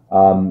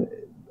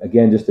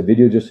 Again, just a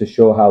video just to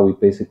show how we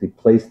basically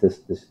place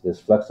this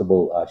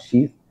flexible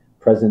sheath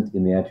present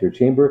in the anterior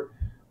chamber.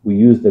 We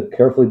use the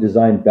carefully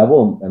designed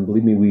bevel, and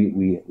believe me,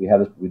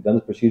 we've done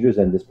this procedures,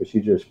 and this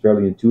procedure is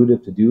fairly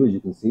intuitive to do, as you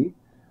can see.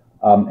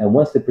 And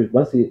once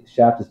the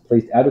shaft is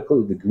placed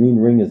adequately, the green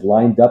ring is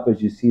lined up,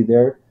 as you see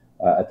there,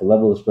 at the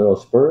level of the scleral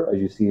spur, as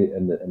you see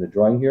in the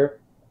drawing here.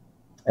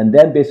 And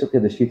then basically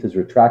the sheath is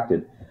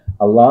retracted,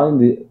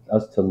 allowing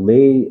us to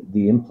lay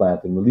the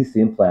implant and release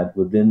the implant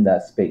within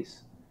that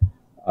space.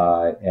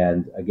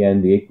 And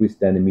again, the aqueous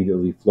then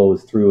immediately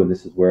flows through, and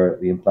this is where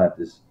the implant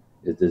is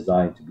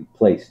designed to be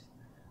placed.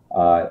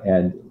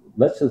 And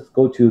let's just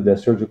go to the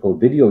surgical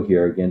video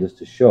here again, just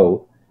to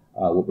show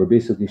what we're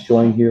basically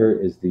showing here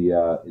is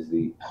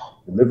the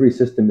delivery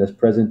system that's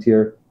present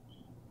here.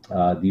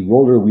 The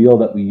roller wheel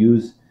that we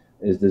use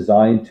is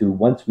designed to,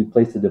 once we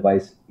place the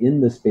device in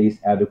the space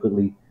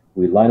adequately,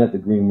 we line up the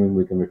green ring,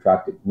 we can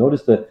retract it.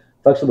 Notice the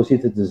flexible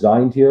sheath is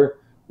designed here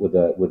with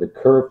a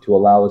curve to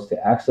allow us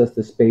to access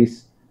the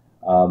space.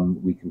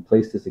 We can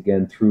place this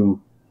again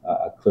through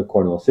a clear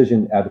corneal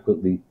incision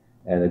adequately.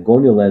 And a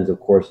gonial lens, of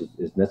course,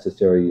 is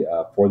necessary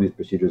for these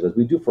procedures, as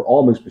we do for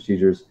all MIGS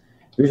procedures.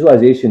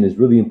 Visualization is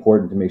really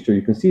important to make sure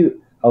you can see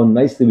how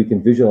nicely we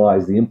can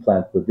visualize the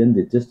implant within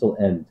the distal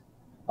end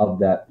of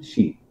that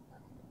sheath.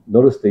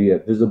 Notice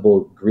the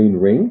visible green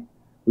ring,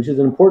 which is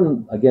an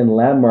important, again,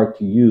 landmark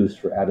to use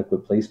for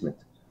adequate placement.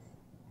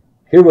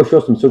 Here we'll show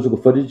some surgical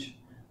footage.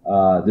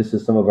 This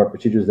is some of our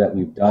procedures that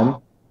we've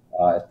done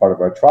as part of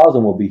our trials,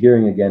 and we'll be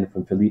hearing again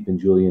from Philippe and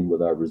Julián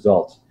with our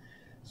results.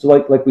 So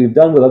like we've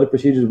done with other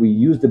procedures, we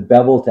use the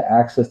bevel to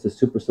access the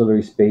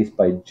supraciliary space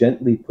by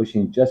gently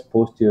pushing just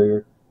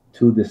posterior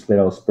to the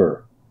scleral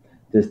spur.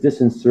 This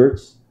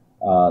disinserts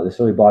the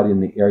ciliary body in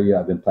the area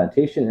of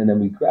implantation, and then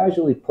we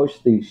gradually push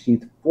the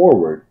sheath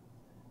forward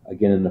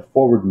again, in a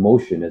forward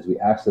motion as we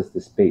access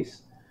the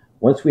space.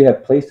 Once we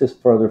have placed this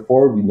further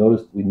forward, we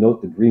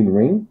note the green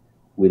ring.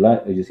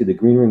 As you see, the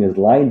green ring is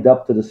lined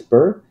up to the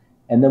spur,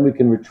 and then we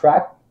can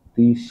retract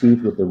the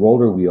sheath with the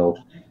roller wheel,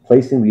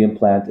 placing the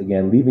implant,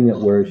 again, leaving it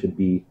where it should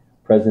be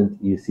present,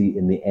 you see,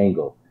 in the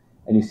angle.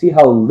 And you see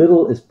how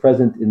little is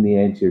present in the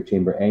anterior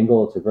chamber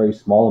angle. It's a very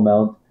small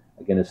amount.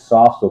 Again, it's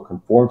soft, so it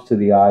conforms to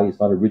the eye. It's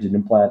not a rigid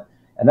implant.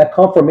 And that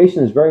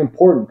conformation is very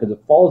important because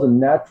it follows a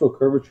natural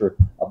curvature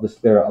of the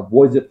sclera,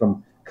 avoids it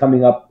from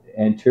coming up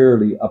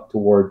anteriorly up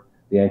toward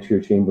the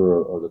anterior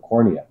chamber or the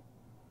cornea.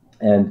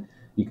 And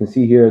you can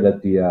see here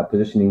that the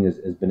positioning has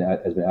been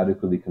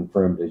adequately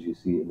confirmed, as you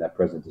see in that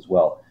present as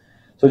well.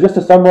 So just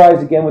to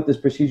summarize again with this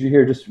procedure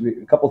here, just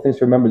a couple of things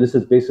to remember. This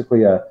is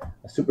basically a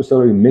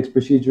supraciliary MIGS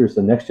procedure. It's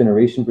a next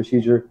generation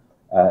procedure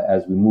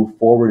as we move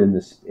forward in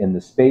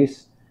the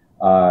space.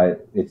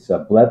 It's a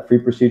bleb-free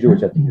procedure,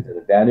 which I think is an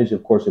advantage,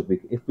 of course,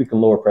 if we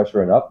can lower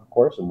pressure enough, of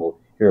course, and we'll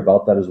hear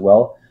about that as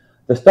well.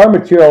 The star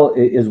material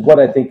is what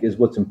I think is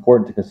what's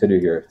important to consider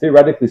here.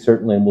 Theoretically,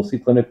 certainly, and we'll see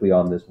clinically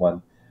on this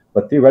one,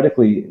 but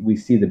theoretically, we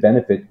see the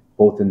benefit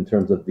both in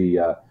terms of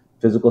the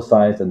physical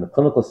science and the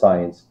clinical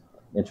science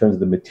in terms of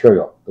the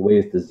material, the way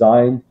it's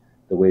designed,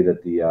 the way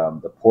that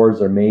the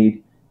pores are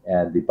made,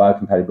 and the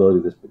biocompatibility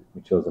of this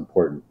material is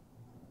important.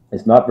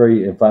 It's not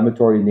very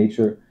inflammatory in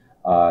nature.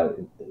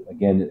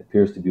 Again, it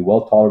appears to be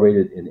well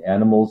tolerated in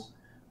animals,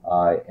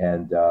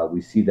 and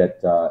we see that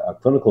our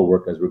clinical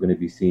work, as we're going to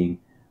be seeing,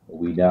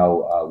 we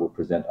now will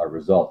present our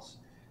results.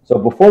 So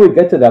before we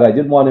get to that, I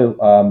did want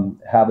to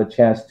have a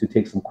chance to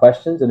take some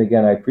questions. And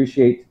again, I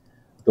appreciate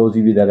those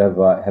of you that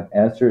have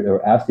answered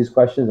or asked these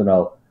questions, and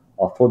I'll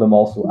throw them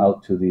also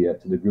out to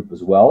the group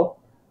as well.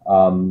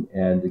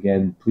 And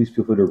again, please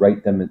feel free to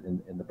write them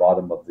in the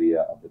bottom of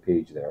the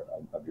page there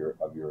of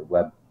your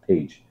web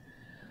page.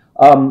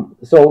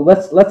 So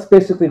let's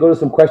basically go to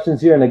some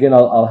questions here. And again,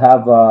 I'll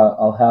have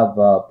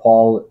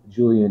Paul,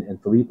 Julian,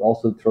 and Philippe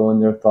also throw in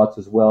their thoughts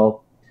as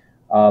well.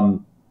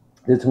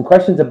 There's some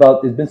questions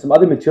about, there's been some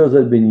other materials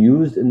that have been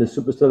used in the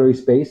supraciliary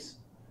space,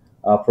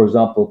 for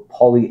example,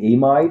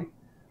 polyamide.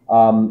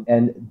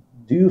 And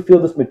do you feel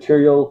this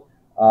material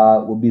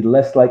will be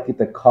less likely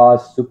to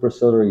cause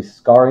supraciliary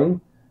scarring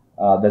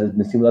that has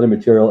been seen with other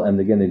material? And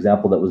again, the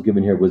example that was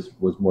given here was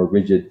more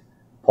rigid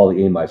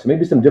polyamide. So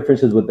maybe some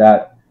differences with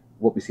that,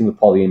 what we've seen with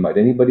polyamide.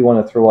 Anybody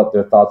want to throw out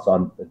their thoughts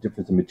on the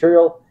difference in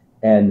material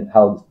and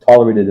how it's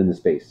tolerated in the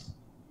space?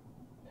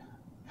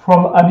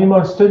 From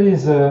animal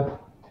studies,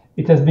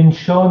 it has been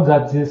shown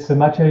that this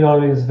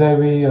material is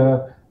very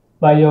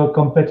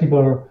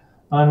biocompatible,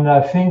 and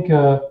I think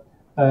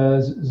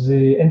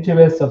the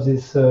interest of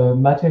this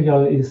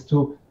material is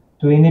to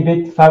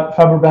inhibit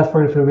fibroblast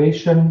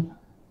proliferation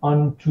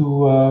and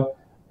to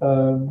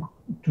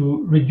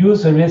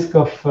reduce the risk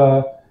of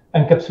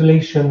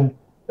encapsulation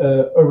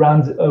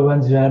around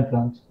the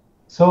implant.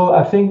 So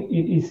I think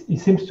it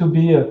seems to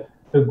be a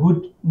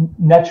good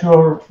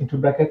natural, into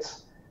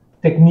brackets,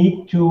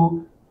 technique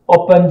to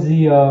open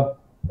the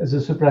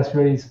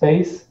supraciliary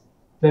space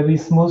very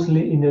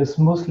smoothly in a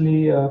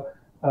smoothly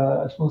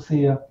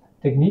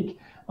technique.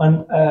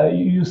 And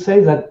you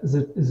say that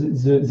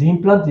the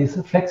implant is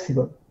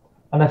flexible,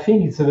 and I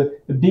think it's a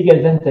big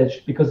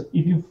advantage, because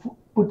if you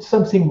put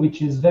something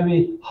which is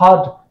very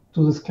hard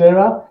to the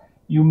sclera,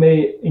 you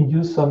may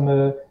induce some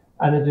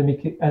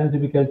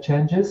anatomical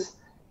changes.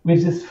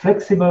 With this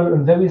flexible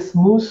and very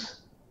smooth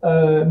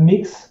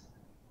mix,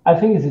 I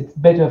think it's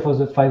better for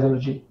the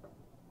physiology.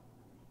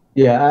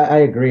 Yeah, I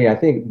agree. I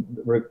think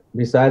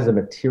besides the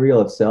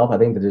material itself, I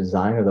think the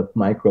design of the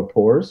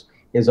micropores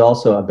is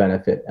also a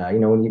benefit.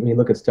 When you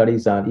look at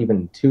studies on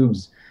even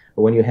tubes,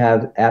 when you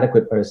have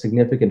adequate or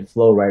significant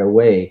flow right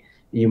away,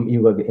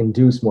 you will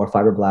induce more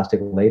fibroblastic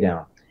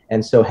laydown.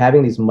 And so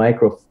having these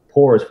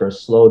micropores for a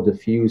slow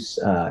diffuse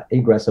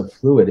egress of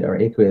fluid or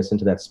aqueous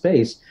into that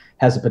space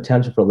has the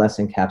potential for less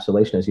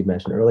encapsulation, as you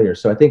mentioned earlier.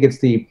 So I think it's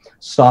the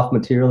soft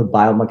material,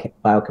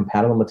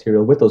 biocompatible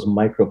material with those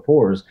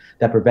micropores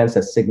that prevents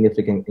that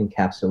significant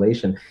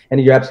encapsulation.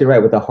 And you're absolutely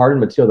right, with the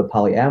hardened material, the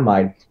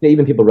polyamide,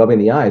 even people rubbing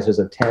the eyes, there's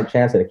a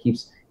chance that it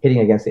keeps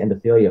hitting against the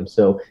endothelium.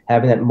 So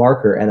having that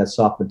marker and that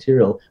soft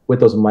material with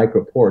those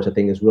micropores, I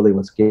think, is really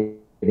what's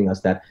giving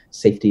us that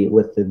safety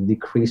with the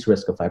decreased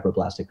risk of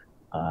fibroblastic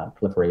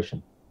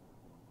proliferation.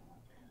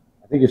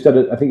 I think you said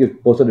it. I think you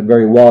both said it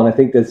very well, and I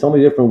think there's so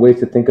many different ways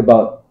to think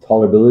about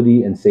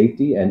tolerability and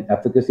safety and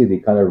efficacy. They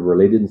kind of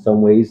related in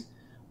some ways.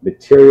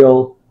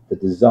 Material, the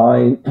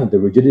design, the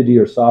rigidity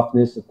or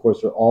softness, of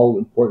course, are all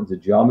important. The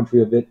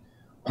geometry of it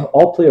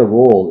all play a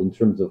role in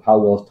terms of how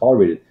well it's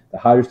tolerated. The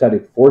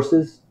hydrostatic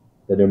forces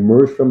that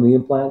emerge from the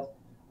implant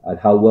and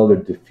how well they're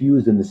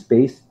diffused in the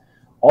space.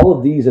 All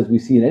of these, as we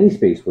see in any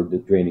space we're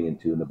draining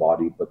into in the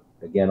body, but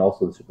again,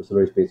 also the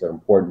supraciliary space, are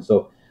important.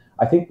 So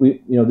I think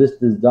this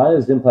design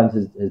of this implant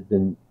has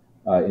been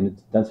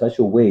done such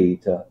a way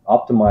to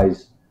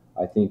optimize,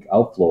 I think,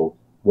 outflow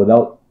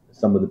without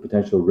some of the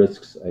potential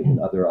risks in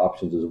other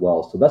options as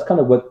well. So that's kind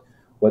of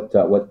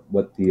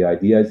what the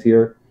idea is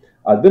here.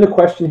 There's been a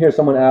question here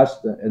someone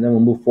asked, and then we'll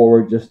move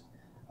forward. Just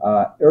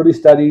Early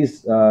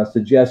studies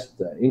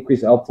suggest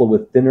increased outflow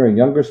with thinner and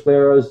younger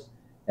scleras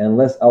and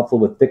less outflow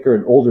with thicker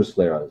and older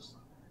scleras.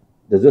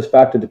 Does this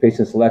factor into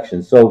patient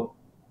selection? So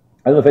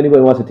I don't know if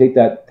anybody wants to take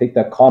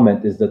that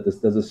comment. Is that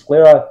does the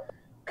sclera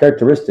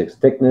characteristics,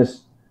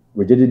 thickness,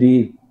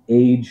 rigidity,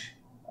 age,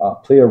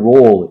 play a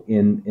role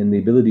in the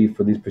ability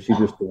for these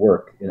procedures to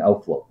work in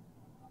outflow?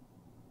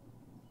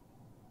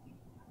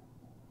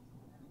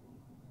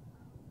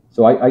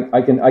 So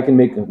I can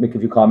make a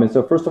few comments.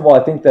 So first of all,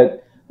 I think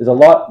that there's a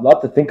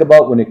lot to think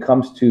about when it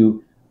comes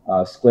to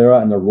sclera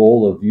and the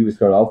role of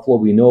uvascular outflow.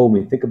 We know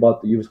when we think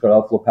about the uvascular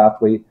outflow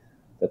pathway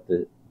that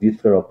the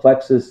deep scleral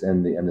plexus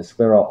and the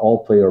sclera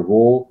all play a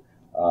role.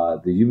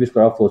 The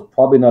uvascular outflow is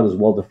probably not as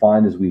well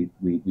defined as we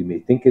may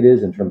think it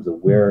is in terms of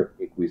where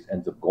aqueous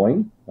ends up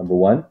going. Number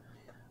one.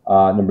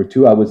 Number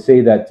two, I would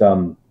say that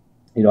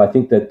I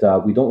think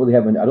that we don't really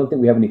have I don't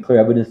think we have any clear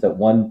evidence that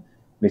one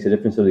makes a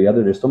difference to the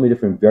other. There's so many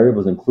different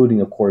variables,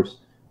 including, of course,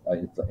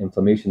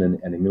 inflammation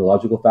and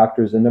immunological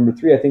factors. And number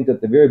three, I think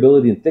that the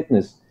variability in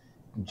thickness,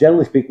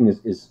 generally speaking,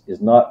 is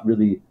not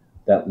really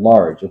that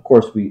large. Of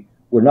course,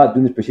 we're not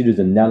doing these procedures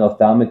in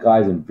nanophthalmic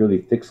eyes and really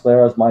thick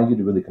scleras, mind you,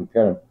 to really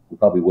compare them. We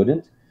probably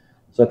wouldn't.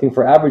 So I think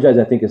for average eyes,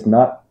 I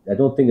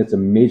don't think it's a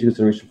major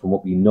consideration from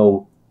what we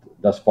know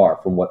thus far,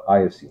 from what I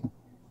have seen.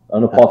 I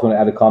don't know, Paul, if you want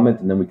to add a comment,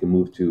 and then we can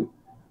move to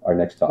our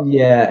next topic.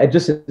 Yeah,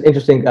 just an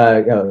interesting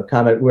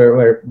comment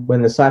where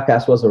when the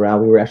CyPass was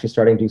around, we were actually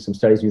starting to do some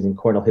studies using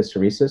corneal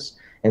hysteresis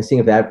and seeing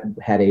if that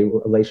had a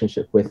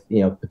relationship with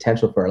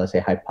potential for, let's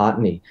say,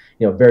 hypotony.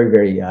 Very,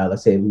 very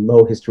let's say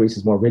low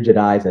hysteresis, more rigid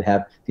eyes that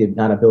have the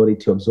non-ability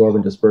to absorb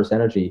and disperse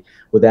energy.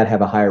 Would that have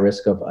a higher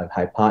risk of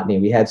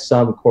hypotony? We had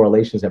some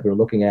correlations that we were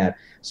looking at.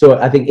 So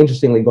I think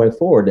interestingly going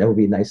forward, that would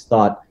be a nice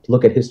thought to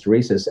look at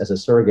hysteresis as a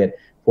surrogate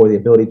for the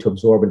ability to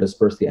absorb and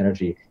disperse the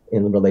energy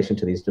in relation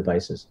to these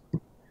devices.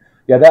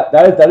 Yeah,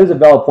 that is a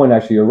valid point.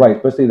 Actually, you're right.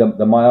 Especially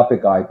the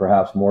myopic eye,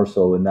 perhaps more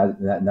so in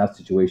that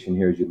situation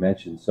here, as you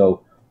mentioned.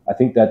 So I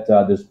think that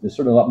there's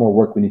certainly a lot more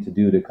work we need to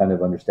do to kind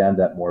of understand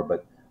that more.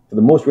 But for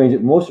the most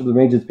of the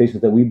range of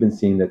patients that we've been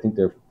seeing, I think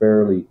they're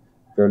fairly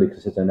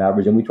consistent on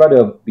average. And we try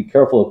to be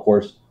careful, of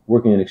course,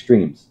 working in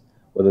extremes.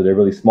 Whether they're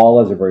really small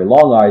eyes or very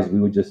long eyes, we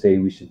would just say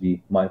we should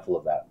be mindful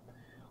of that.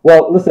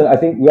 Well, listen, I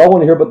think we all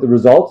want to hear about the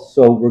results.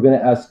 So we're going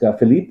to ask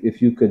Philippe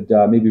if you could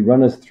maybe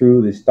run us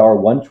through the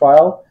STAR-1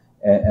 trial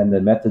and the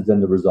methods and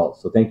the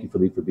results. So thank you,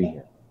 Philippe, for being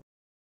here.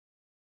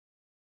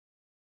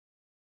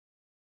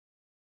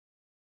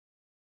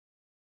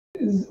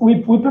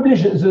 We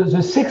published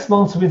the 6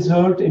 months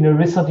result in a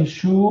recent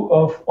issue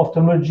of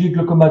Ophthalmology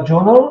Glaucoma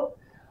Journal.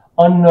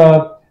 On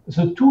the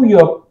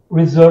 2-year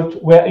result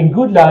were in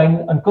good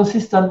line and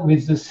consistent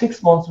with the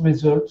 6 months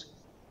result,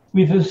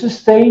 with a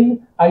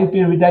sustained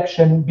IOP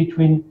reduction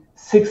between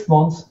 6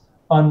 months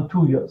and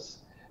 2 years.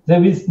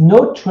 There is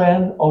no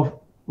trend of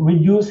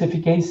reduced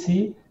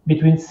efficacy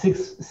between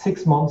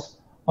six months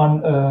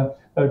and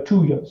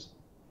 2 years.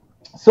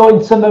 So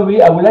in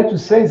summary, I would like to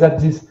say that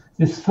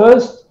this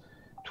first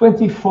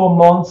 24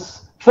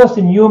 months, first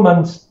in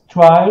humans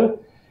trial,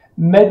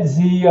 met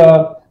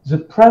the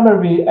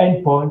primary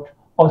endpoint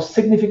of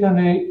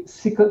significantly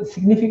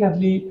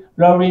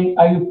lowering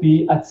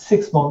IOP at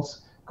 6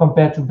 months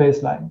compared to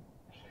baseline.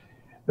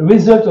 The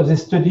result of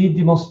this study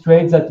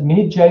demonstrates that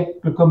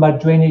MINIject glaucoma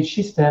drainage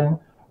system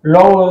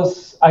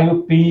lowers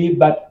IOP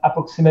by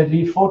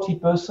approximately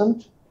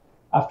 40%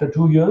 after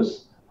 2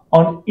 years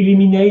and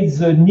eliminates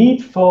the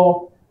need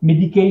for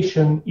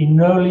medication in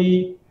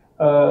nearly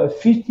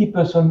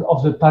 50%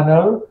 of the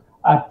panel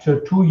at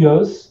 2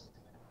 years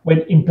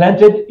when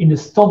implanted in a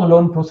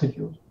standalone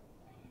procedure.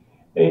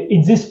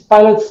 In this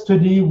pilot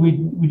study, we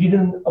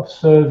didn't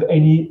observe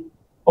any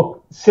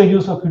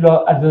serious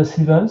ocular adverse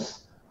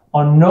events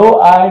and no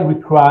eye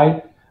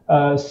required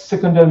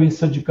secondary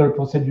surgical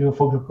procedure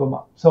for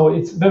glaucoma. So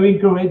it's very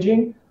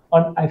encouraging,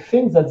 and I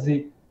think that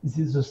the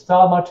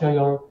STAR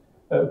material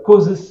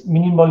causes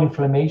minimal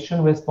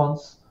inflammation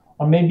response,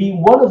 and maybe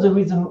one of the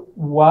reasons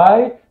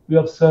why we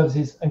observe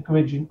these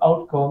encouraging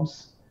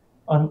outcomes,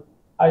 and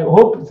I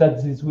hope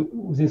that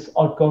this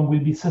outcome will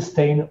be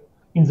sustained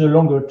in the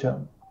longer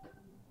term.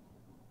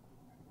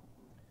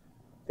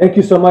 Thank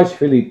you so much,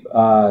 Philippe,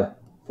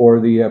 for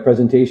the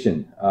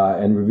presentation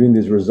and reviewing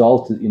these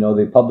results.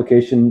 The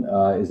publication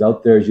is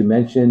out there, as you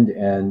mentioned,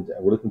 and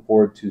we're looking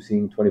forward to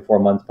seeing 24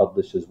 months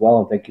published as well.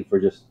 And thank you for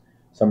just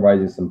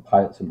summarizing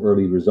some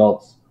early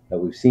results that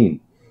we've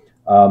seen.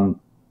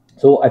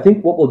 So I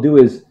think what we'll do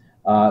is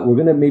we're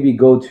going to maybe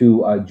go to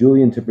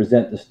Julián to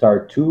present the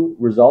STAR-2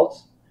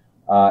 results,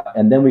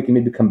 and then we can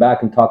maybe come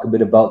back and talk a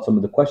bit about some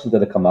of the questions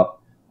that have come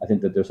up. I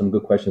think that there's some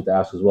good questions to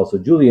ask as well. So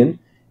Julián,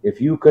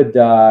 if you could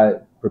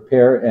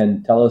prepare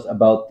and tell us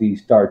about the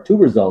STAR-2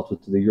 results,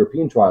 which is the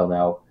European trial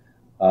now,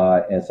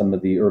 and some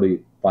of the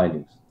early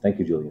findings. Thank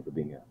you, Julián, for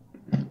being here.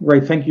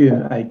 Great, thank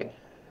you, Ike.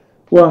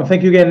 Well,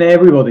 thank you again,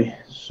 everybody.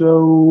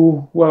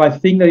 So, well, I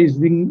think that it's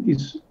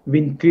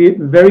been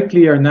very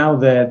clear now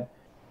that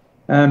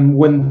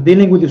when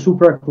dealing with the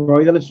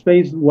suprachoroidal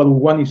space, well,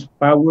 one is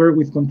power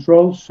with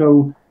control.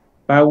 So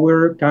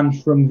power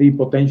comes from the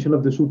potential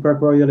of the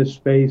suprachoroidal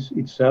space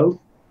itself,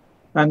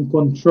 and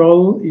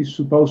control is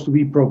supposed to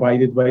be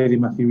provided by the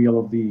material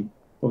of the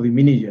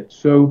MINIject.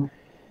 So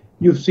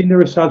you've seen the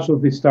results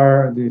of the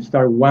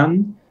STAR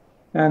 1,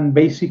 and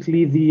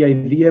basically the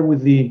idea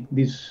with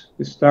this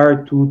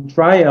STAR 2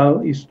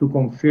 trial is to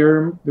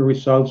confirm the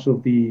results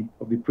of the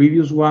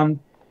previous one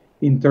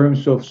in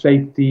terms of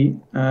safety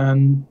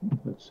and,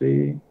 let's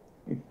see,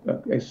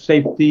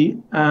 safety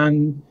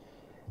and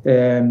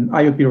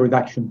IOP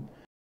reduction.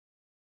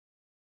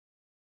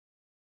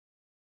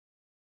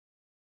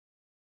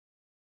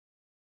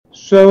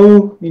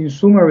 So in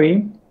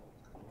summary,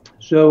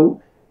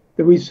 so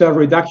there is a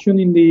reduction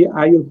in the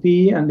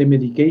IOP, and the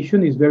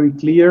medication is very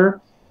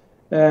clear.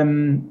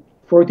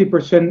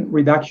 40%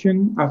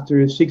 reduction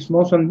after 6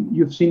 months, and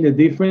you've seen the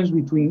difference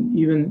between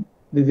even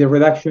the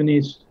reduction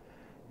is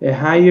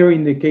higher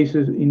in the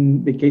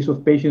case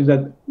of patients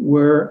that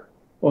were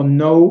on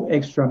no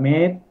extra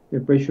med. The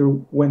pressure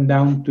went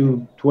down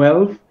to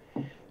 12.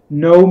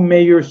 No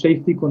major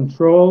safety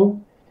control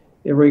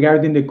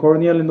regarding the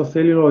corneal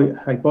endothelial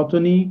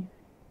hypotony.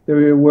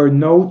 There were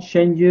no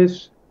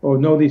changes or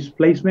no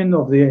displacement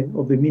of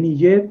the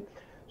MINIject.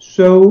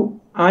 So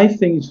I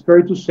think it's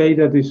fair to say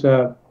that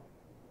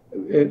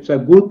it's a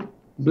good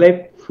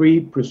bleb-free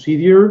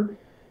procedure.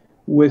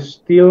 We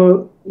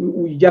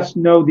just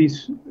know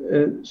this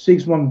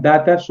 6-month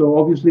data, so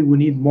obviously we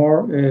need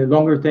more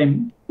longer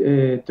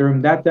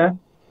term data,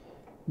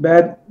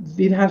 but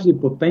it has the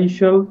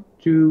potential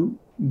to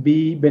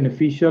be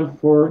beneficial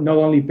for not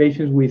only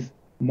patients with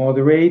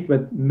moderate,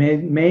 but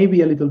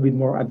maybe a little bit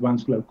more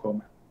advanced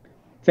glaucoma.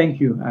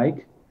 Thank you,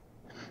 Ike.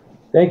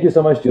 Thank you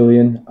so much,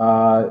 Julian.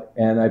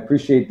 And I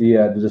appreciate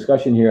the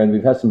discussion here, and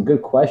we've had some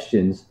good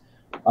questions.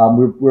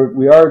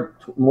 We are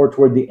more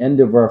toward the end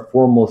of our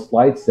formal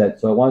slide set,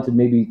 so I wanted to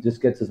maybe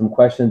just get to some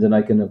questions, and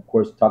I can, of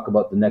course, talk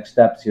about the next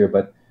steps here.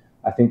 But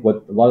I think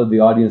what a lot of the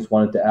audience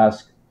wanted to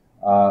ask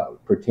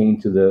pertain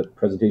to the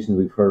presentations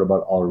we've heard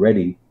about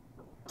already.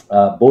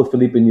 Both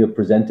Philippe and you have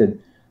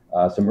presented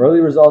some early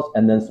results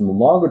and then some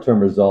longer-term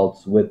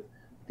results with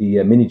the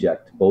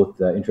MINIject, both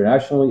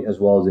internationally as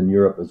well as in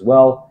Europe as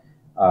well.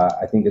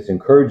 I think it's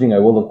encouraging. I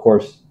will, of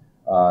course,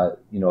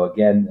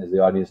 again, as the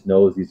audience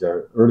knows, these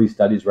are early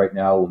studies right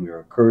now, and we're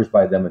encouraged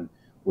by them, and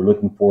we're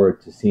looking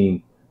forward to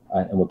seeing,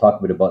 and we'll talk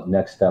a bit about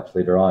next steps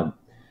later on.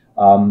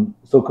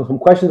 So some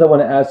questions I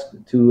want to ask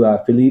to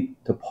Philippe,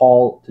 to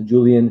Paul, to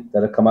Julian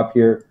that have come up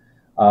here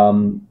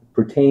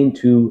pertain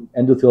to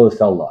endothelial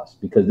cell loss,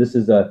 because this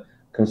is a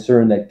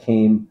concern that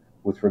came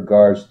with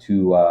regards to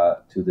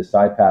the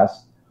CyPass.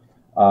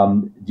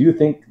 Do you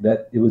think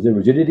that it was the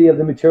rigidity of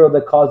the material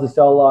that caused the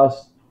cell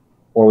loss,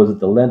 or was it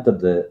the length of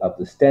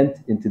the stent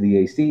into the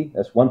AC?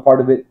 That's one part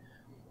of it.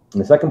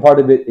 And the second part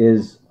of it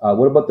is,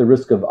 what about the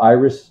risk of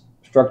iris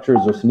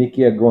structures or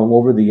synechia growing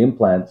over the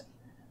implant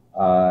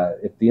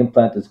if the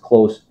implant is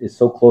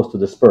so close to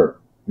the spur,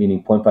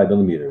 meaning 0.5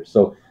 millimeters?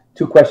 So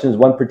two questions.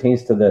 One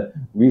pertains to the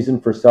reason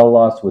for cell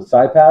loss with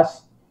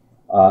CyPass,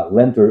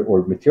 length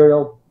or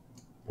material,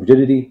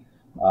 rigidity.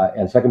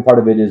 And second part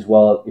of it is,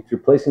 well, if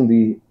you're placing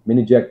the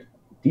MINIject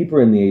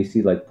deeper in the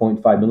AC, like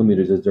 0.5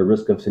 millimeters, is there a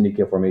risk of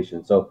synechia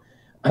formation? So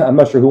I'm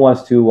not sure who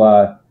wants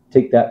to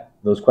take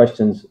those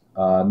questions.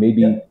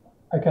 Maybe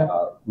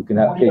we can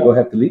have. Okay, go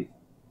ahead, Philippe.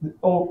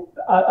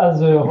 As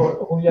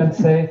Julián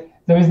said,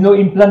 there is no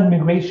implant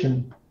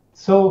migration.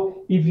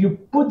 So if you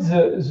put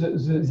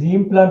the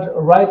implant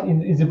right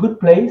in the good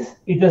place,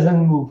 it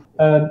doesn't move.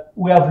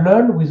 We have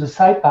learned with the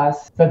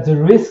CyPass that the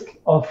risk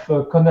of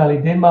corneal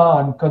edema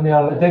and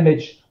corneal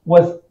damage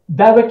was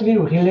directly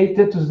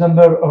related to the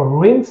number of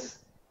rings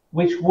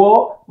which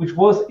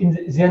was in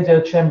the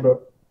anterior chamber.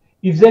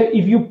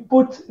 If you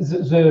put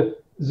the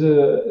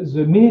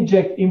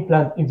MINIject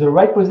implant in the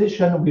right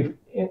position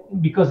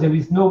because there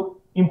is no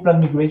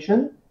implant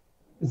migration,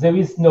 there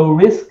is no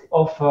risk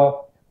of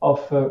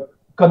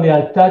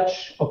corneal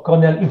touch or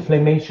corneal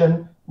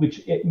inflammation,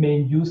 which may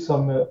induce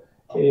some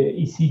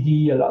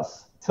ECD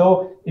loss.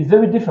 So it's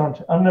very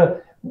different.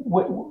 And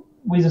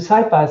with the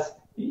CyPass,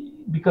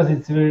 because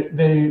it's very,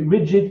 very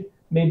rigid,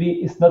 maybe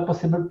it's not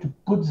possible to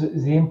put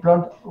the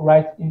implant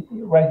right in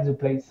the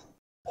place.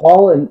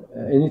 Paul,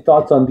 any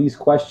thoughts on these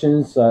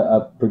questions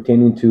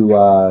pertaining to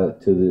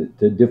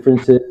the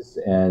differences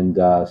and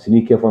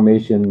synechia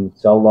formation,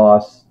 cell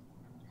loss?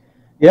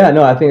 Yeah,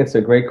 no, I think it's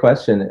a great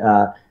question.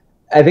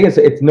 I think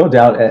it's no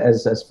doubt,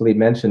 as Philippe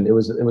mentioned, it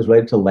was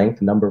related to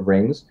length, number of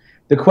rings.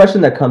 The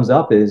question that comes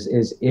up is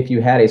if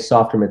you had a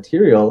softer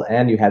material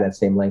and you had that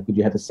same length, would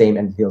you have the same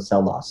endothelial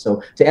cell loss?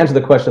 So to answer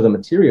the question of the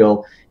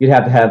material, you'd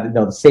have to have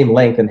the same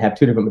length and have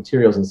two different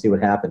materials and see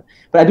what happened.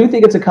 But I do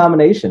think it's a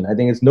combination. I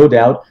think it's no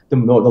doubt the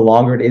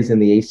longer it is in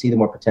the AC, the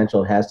more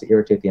potential it has to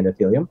irritate the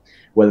endothelium,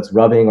 whether it's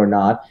rubbing or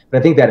not. But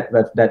I think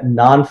that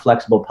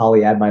non-flexible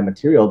polyamide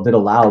material did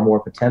allow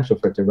more potential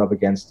for it to rub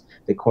against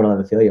the corneal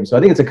endothelium. So I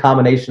think it's a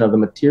combination of the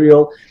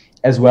material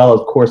as well,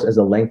 of course, as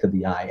the length of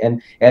the eye.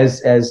 And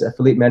as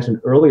Philippe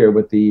mentioned earlier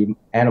with the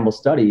animal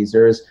studies,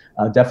 there is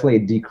definitely a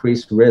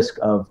decreased risk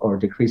of, or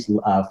decreased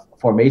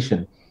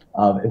formation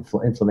of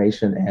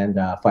inflammation and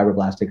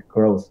fibroblastic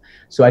growth.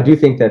 So I do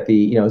think that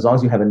as long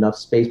as you have enough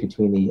space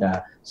between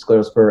the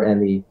scleral spur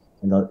and the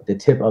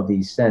tip of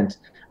the stent,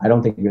 I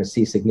don't think you're going to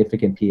see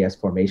significant PS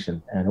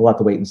formation. And we'll have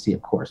to wait and see,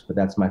 of course, but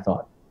that's my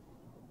thought.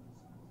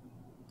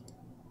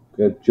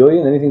 Good.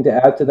 Julián, anything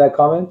to add to that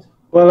comment?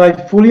 Well, I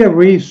fully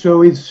agree.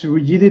 So it's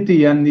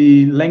rigidity and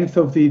the length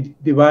of the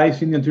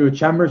device in the anterior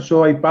chamber.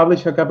 So I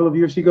published a couple of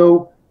years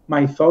ago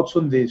my thoughts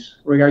on this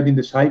regarding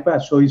the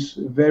CyPass. So it's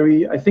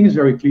I think it's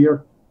very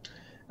clear.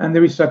 And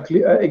there is,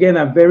 again,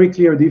 a very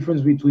clear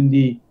difference between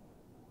the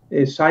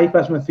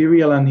CyPass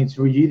material and its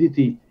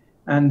rigidity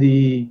and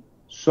the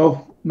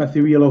soft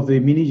material of the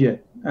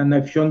MINIject. And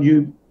I've shown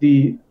you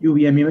the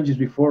UVM images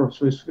before,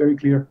 so it's very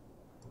clear.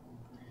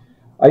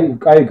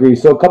 I agree.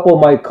 So a couple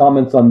of my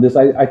comments on this.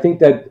 I think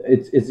that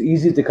it's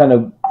easy to kind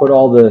of put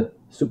all the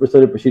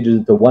supraciliary procedures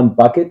into one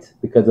bucket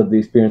because of the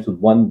experience with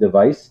one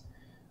device.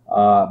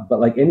 But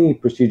like any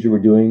procedure we're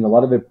doing, a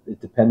lot of it is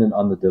dependent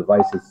on the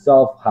device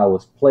itself, how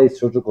it's placed,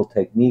 surgical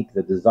technique,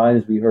 the design,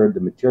 as we heard,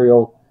 the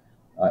material,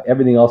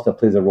 everything else that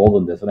plays a role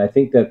in this. And I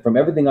think that from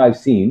everything I've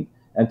seen,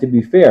 and to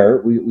be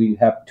fair, we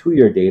have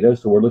 2-year data,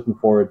 so we're looking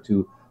forward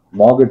to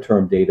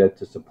longer-term data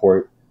to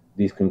support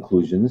these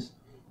conclusions.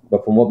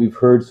 But from what we've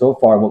heard so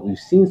far and what we've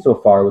seen so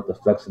far with the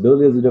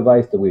flexibility of the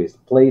device, the way it's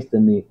placed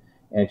in the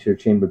anterior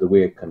chamber, the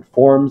way it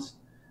conforms,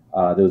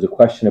 there was a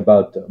question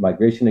about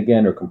migration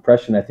again or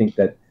compression. I think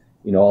that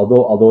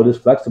although it is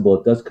flexible,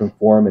 it does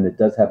conform and it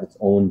does have its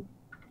own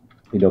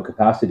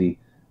capacity,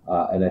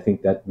 and I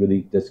think that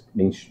really just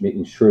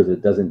ensures that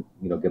it doesn't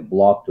get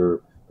blocked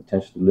or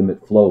potentially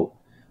limit flow.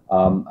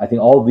 I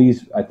think all of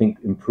these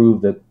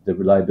improve the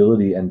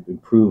reliability and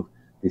improve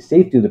the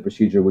safety of the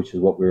procedure, which is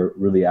what we're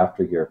really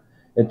after here.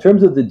 In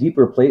terms of the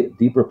deeper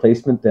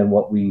placement than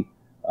what we're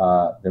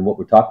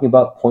talking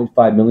about,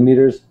 0.5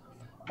 millimeters,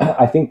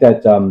 I think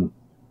that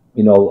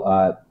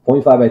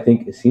 0.5 I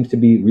think it seems to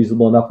be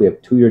reasonable enough. We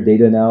have 2-year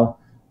data now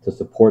to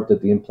support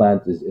that the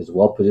implant is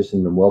well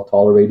positioned and well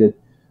tolerated.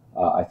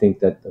 I think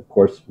that of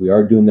course we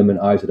are doing them in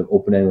eyes that have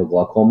open angle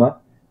glaucoma.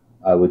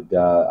 I would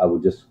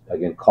just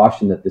again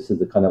caution that this is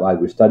the kind of eye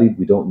we studied.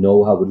 We don't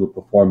know how it will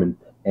perform in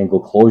angle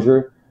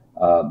closure.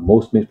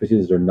 Most MIGS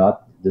procedures are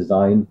not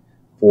designed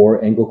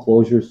for angle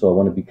closure, so I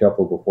want to be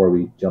careful before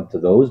we jump to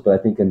those. But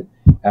I think in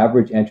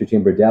average anterior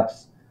chamber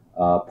depths,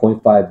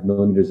 0.5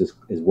 millimeters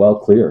is well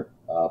clear.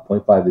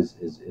 0.5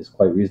 is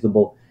quite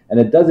reasonable, and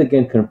it does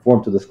again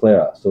conform to the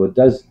sclera, so it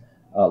does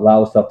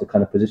allow itself to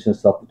kind of position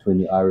itself between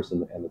the iris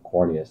and the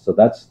cornea. So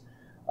that's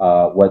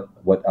what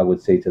I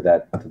would say to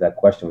that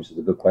question, which is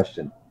a good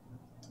question.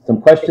 Some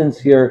questions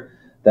here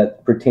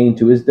that pertain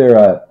to: is there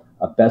a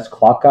best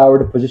clock hour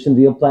to position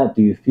the implant?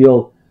 Do you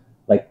feel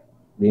like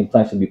the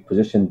implant should be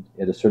positioned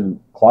at a certain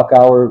clock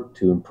hour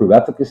to improve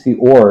efficacy,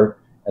 or,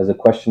 as a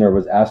questioner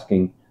was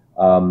asking,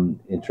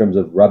 in terms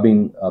of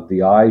rubbing of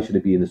the eye, should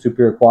it be in the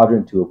superior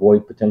quadrant to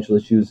avoid potential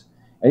issues?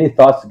 Any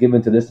thoughts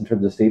given to this in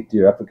terms of safety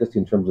or efficacy,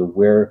 in terms of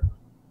where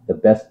the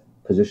best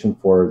position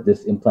for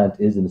this implant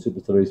is in the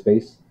supraciliary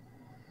space?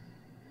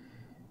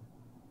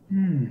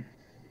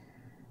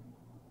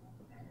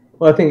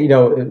 Well, I think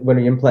when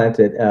we implant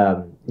it,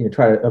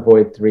 try to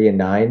avoid 3 and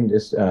 9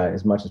 just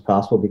as much as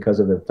possible because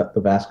of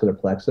the vascular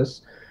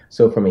plexus.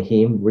 So from a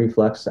heme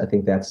reflex, I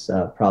think that's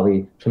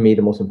probably, to me,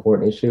 the most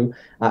important issue.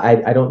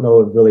 I don't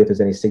know really if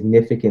there's any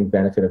significant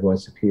benefit of going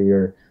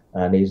superior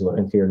nasal or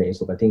inferior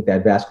nasal, but I think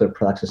that vascular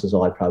plexus is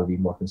all I'd probably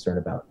be more concerned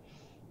about.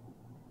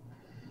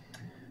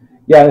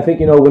 Yeah, I think,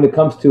 when it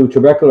comes to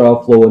trabecular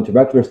outflow and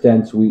trabecular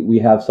stents, we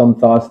have some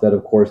thoughts that,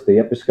 of course, the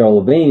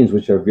episcleral veins,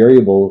 which are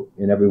variable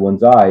in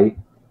everyone's eye,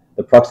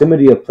 the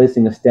proximity of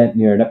placing a stent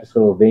near an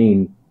episcleral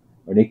vein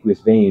or an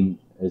aqueous vein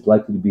is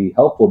likely to be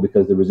helpful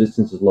because the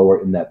resistance is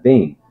lower in that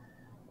vein.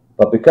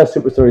 But because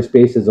supraciliary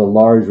space is a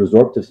large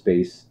resorptive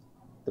space,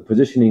 the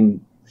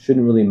positioning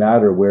shouldn't really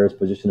matter where it's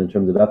positioned in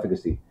terms of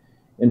efficacy.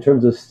 In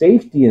terms of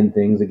safety and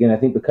things, again, I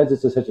think because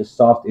this is such a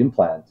soft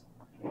implant,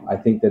 I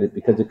think that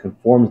because it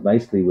conforms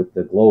nicely with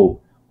the globe,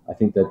 I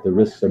think that the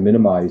risks are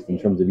minimized in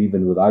terms of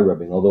even with eye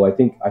rubbing. Although I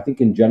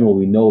think in general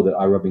we know that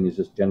eye rubbing is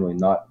just generally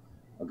not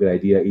a good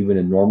idea, even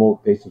in normal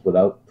patients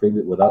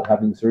without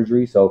having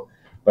surgery. So,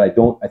 but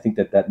I think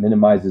that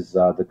minimizes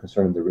the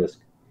concern of the risk.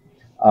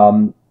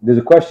 There's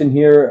a question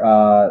here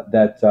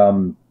that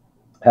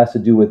has to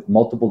do with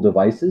multiple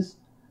devices.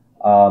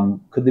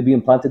 Could they be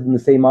implanted in the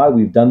same eye?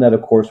 We've done that,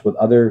 of course, with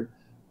other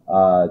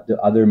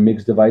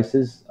MIGS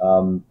devices.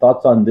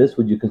 Thoughts on this?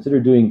 Would you consider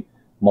doing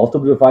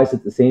multiple devices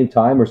at the same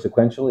time or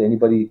sequentially?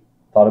 Anybody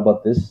thought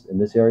about this in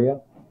this area?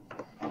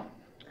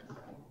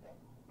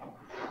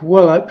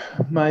 Well,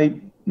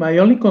 my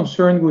only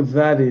concern with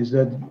that is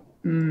that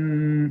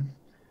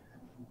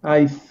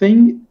I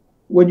think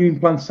when you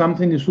implant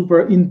something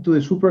into the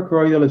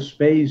suprachoroidal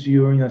space,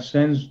 you're in a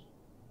sense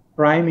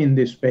priming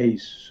the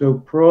space. So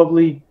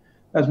probably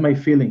that's my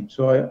feeling.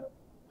 So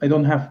I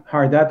don't have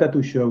hard data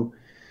to show.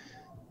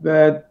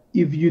 But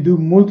if you do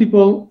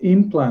multiple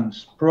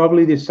implants,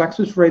 probably the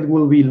success rate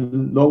will be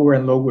lower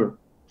and lower.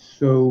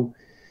 So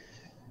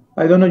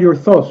I don't know your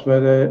thoughts,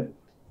 but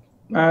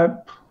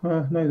No, I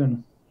don't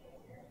know.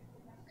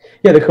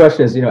 Yeah, the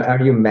question is,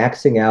 are you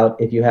maxing out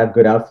if you have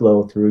good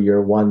outflow through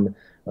your one,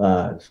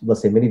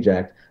 let's say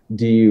MINIject?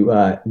 Do you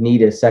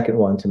need a second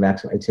one to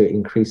maximize to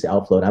increase the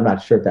outflow? And I'm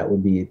not sure if that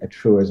would be a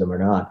truism or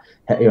not.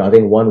 I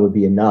think one would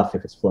be enough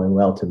if it's flowing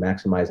well to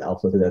maximize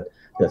outflow to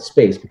that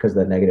space because of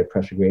the negative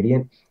pressure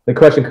gradient. The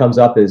question comes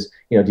up is,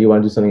 do you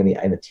want to do something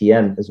in the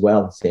TM as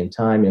well at the same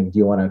time? And do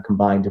you want to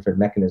combine different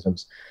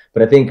mechanisms?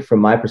 But I think from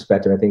my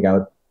perspective, I think I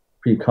would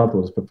be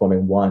comfortable with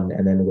performing one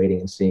and then waiting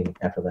and seeing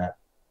after that.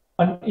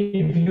 And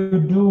if you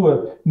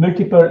do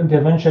multiple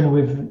intervention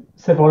with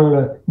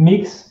several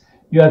MIGS,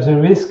 you have the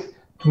risk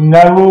to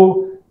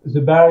narrow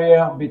the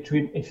barrier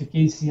between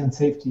efficacy and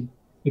safety.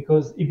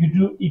 Because if you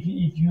do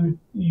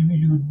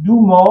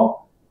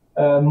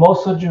more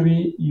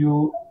surgery,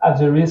 you have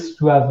the risk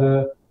to have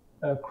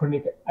a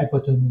chronic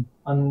hypotomy,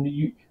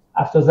 and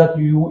after that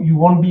you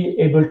won't be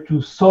able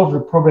to solve the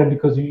problem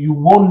because you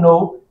won't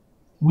know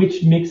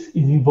which MIGS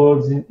is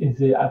involved in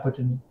the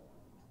hypotomy.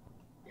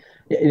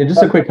 Yeah,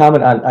 just a quick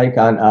comment on Ike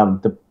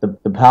on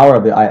the power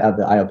of the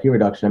IOP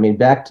reduction. I mean,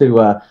 back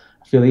to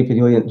Philippe and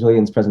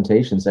Julián's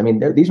presentations. I mean,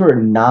 these were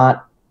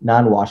not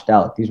non-washed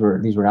out. These were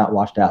not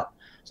washed out.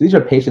 So these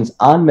are patients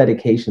on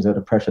medications at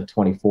a pressure of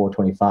 24,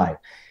 25.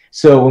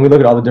 So when we look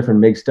at all the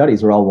different MIGS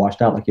studies, they're all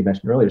washed out, like you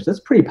mentioned earlier. So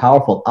that's pretty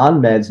powerful.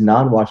 On meds,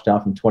 non-washed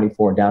out from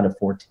 24 down to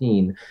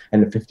 14,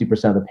 and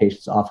 50% of the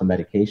patients off of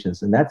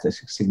medications. And that's a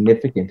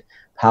significant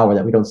power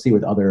that we don't see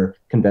with other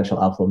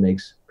conventional outflow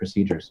MIGS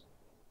procedures.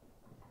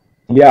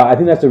 Yeah, I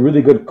think that's a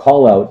really good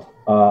call out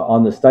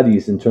on the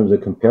studies in terms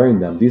of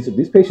comparing them.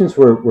 These patients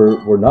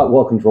were not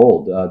well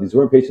controlled. These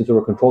weren't patients who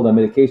were controlled on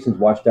medications,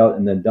 washed out,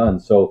 and then done.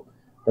 So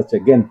that's,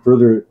 again,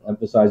 further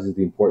emphasizes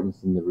the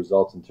importance in the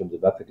results in terms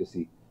of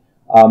efficacy.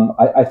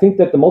 I think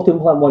that the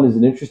multi-implant one is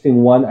an interesting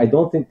one. I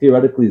don't think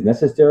theoretically is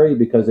necessary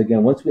because,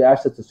 again, once we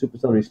access the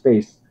supraciliary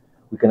space,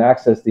 we can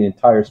access the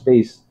entire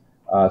space,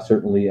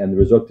 certainly, and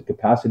the resorptive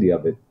capacity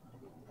of it.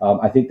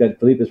 I think that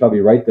Philippe is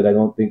probably right that I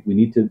don't think we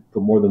need to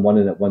put more than one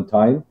in at one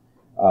time.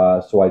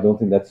 So I don't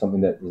think that's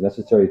something that is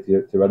necessary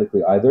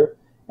theoretically either.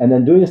 And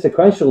then doing it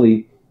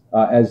sequentially,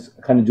 as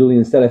kind of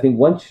Julián said, I think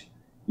once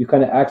you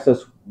kind of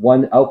access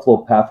one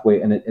outflow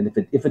pathway and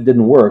if it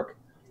didn't work,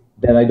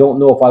 then I don't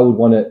know if I would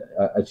want to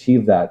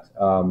achieve that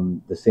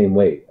the same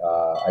way.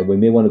 We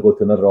may want to go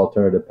to another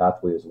alternative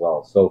pathway as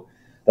well. So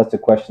that's a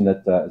question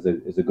that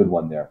is a good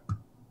one there.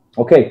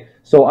 Okay,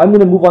 so I'm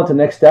going to move on to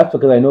next steps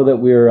because I know that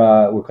we're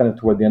kind of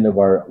toward the end of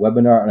our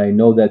webinar, and I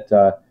know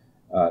that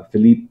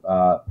Philippe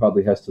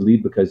probably has to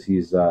leave because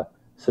he's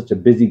such a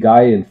busy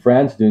guy in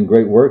France doing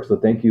great work. So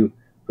thank you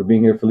for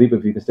being here, Philippe.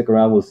 If you can stick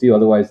around, we'll see you.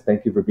 Otherwise,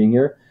 thank you for being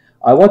here.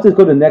 I want to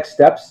go to next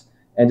steps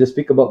and just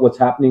speak about what's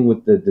happening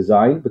with the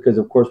design because,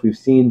 of course, we've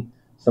seen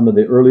some of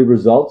the early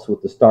results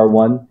with the STAR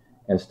 1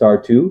 and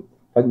STAR 2.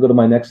 If I can go to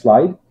my next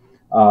slide,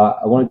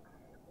 I want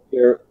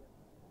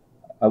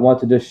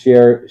to just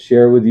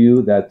share with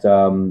you that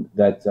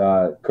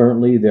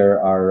currently there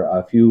are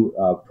a few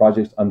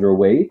projects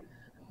underway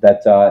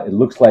that it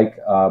looks like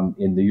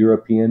in the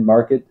European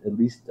market, at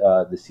least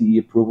the CE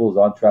approval is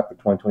on track for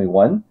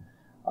 2021.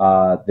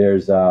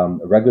 There's a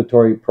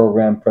regulatory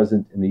program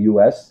present in the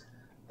US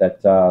that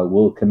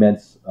will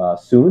commence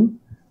soon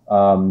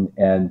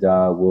and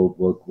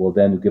will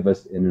then give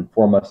us and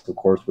inform us, of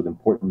course, with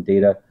important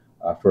data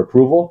for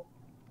approval.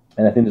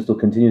 And I think this will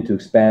continue to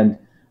expand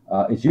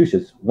its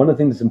uses. One of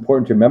the things that's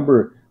important to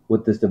remember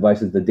with this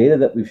device is the data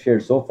that we've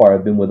shared so far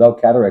have been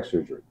without cataract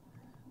surgery.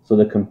 So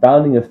the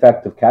confounding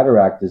effect of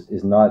cataract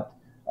is not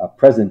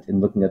present in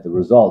looking at the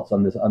results.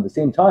 On the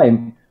same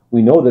time,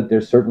 we know that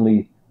there's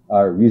certainly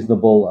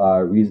reasonable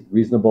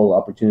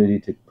opportunity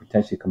to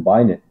potentially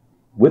combine it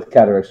with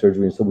cataract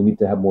surgery, and so we need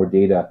to have more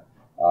data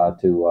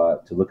to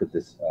look at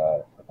this,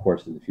 of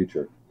course, in the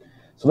future.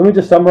 So let me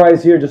just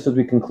summarize here, just as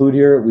we conclude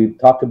here. We've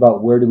talked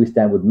about where do we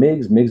stand with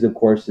MIGS. MIGS, of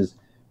course, is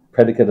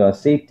predicated on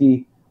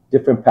safety.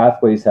 Different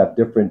pathways have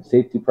different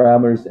safety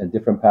parameters, and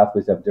different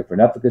pathways have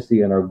different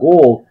efficacy. And our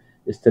goal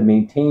is to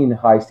maintain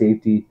high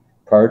safety,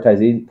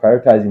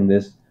 prioritizing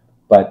this,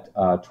 but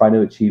trying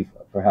to achieve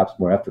perhaps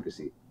more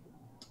efficacy.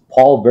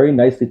 Paul very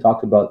nicely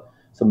talked about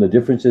some of the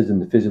differences in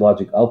the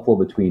physiologic outflow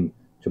between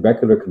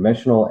trabecular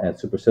conventional and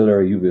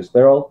supraciliary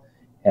uveoscleral,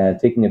 and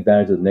taking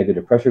advantage of the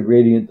negative pressure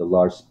gradient, the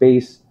large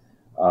space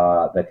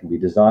that can be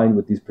designed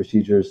with these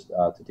procedures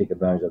to take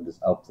advantage of this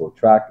outflow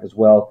track as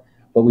well.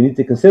 But we need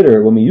to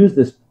consider when we use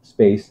this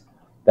space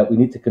that we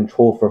need to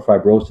control for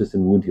fibrosis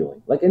and wound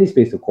healing, like any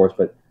space, of course,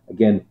 but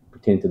again,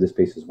 pertaining to this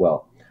space as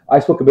well. I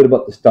spoke a bit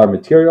about the STAR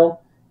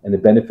material, and the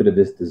benefit of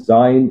this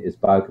design is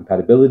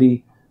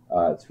biocompatibility,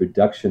 its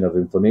reduction of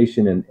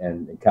inflammation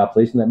and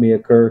encapsulation that may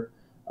occur,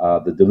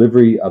 the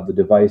delivery of the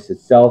device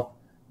itself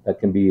that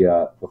can be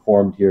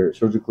performed here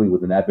surgically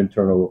with an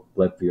ab-internal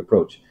blood-free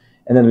approach.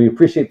 And then we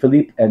appreciate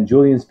Philippe and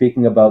Julián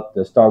speaking about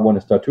the STAR 1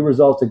 and STAR 2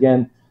 results.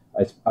 Again,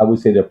 I would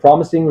say they're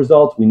promising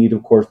results. We need,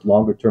 of course,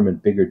 longer term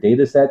and bigger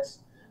data sets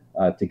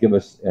to give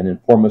us and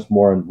inform us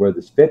more on where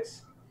this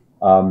fits.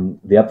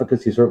 The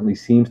efficacy certainly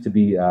seems to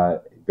be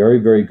very,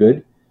 very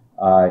good.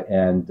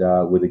 and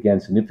with, again,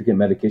 significant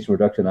medication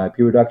reduction, IP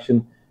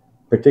reduction,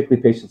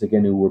 particularly patients,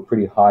 again, who were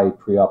pretty high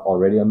pre-op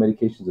already on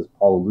medications, as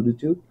Paul alluded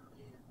to.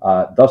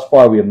 Thus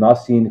far, we have not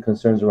seen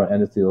concerns around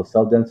endothelial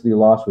cell density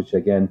loss, which,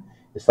 again,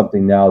 is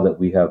something now that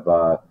we have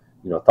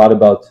thought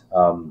about,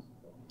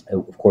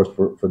 of course,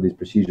 for these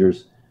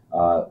procedures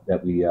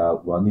that we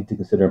will need to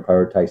consider and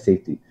prioritize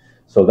safety.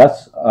 So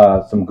that's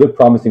some good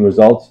promising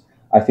results.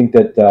 I think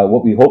that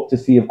what we hope to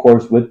see, of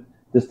course, with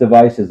this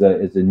device is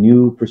a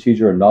new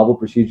procedure, a novel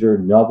procedure,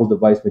 novel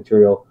device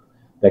material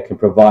that can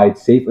provide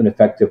safe and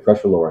effective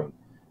pressure lowering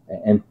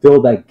and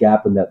fill that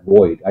gap and that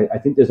void. I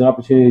think there's an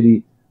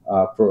opportunity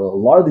for a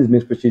lot of these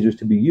MIGS procedures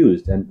to be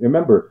used. And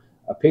remember,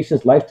 in a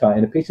patient's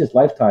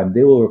lifetime,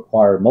 they will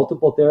require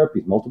multiple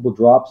therapies, multiple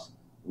drops,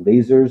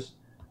 lasers,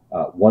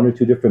 1 or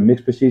 2 different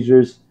MIGS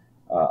procedures,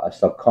 a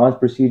subcons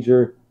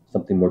procedure,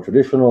 something more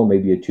traditional,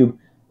 maybe a tube.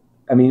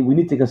 I mean, we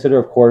need to consider,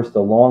 of course,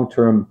 the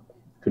long-term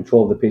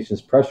control of the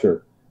patient's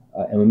pressure,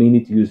 and we may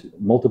need to use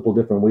multiple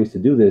different ways to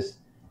do this,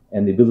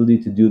 and the ability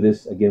to do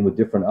this, again, with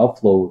different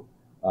outflow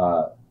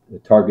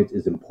targets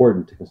is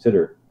important to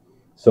consider.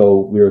 So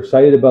we're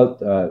excited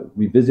about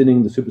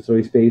revisiting the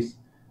supraciliary space.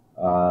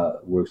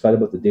 We're excited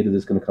about the data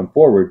that's going to come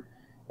forward,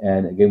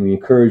 and again, we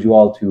encourage you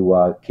all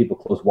to keep a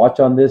close watch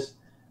on this.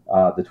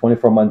 The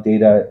 24-month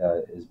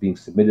data is being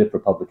submitted for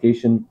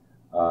publication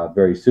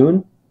very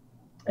soon,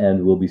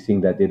 and we'll be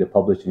seeing that data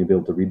published, and you'll be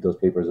able to read those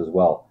papers as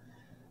well.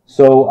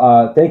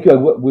 So thank you.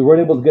 We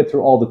weren't able to get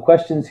through all the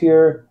questions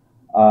here.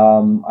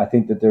 I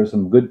think that there's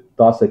some good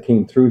thoughts that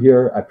came through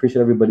here. I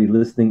appreciate everybody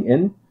listening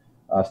in.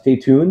 Stay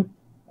tuned.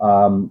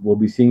 We'll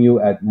be seeing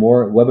you at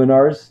more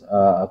webinars,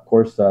 of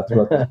course,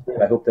 throughout this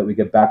year. I hope that we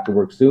get back to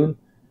work soon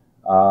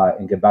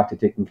and get back to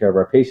taking care of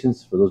our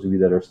patients. For those of you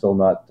that are still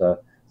not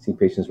seeing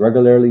patients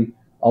regularly,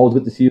 always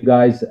good to see you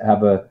guys.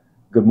 Have a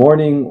good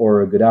morning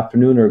or a good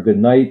afternoon or a good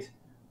night,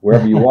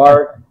 wherever you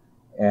are.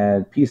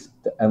 And peace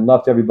and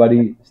love to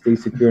everybody. Stay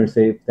secure and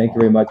safe. Thank you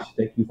very much.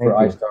 Thank you for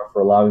iStar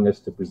for allowing us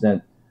to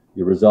present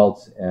your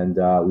results, and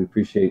we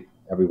appreciate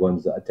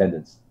everyone's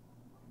attendance.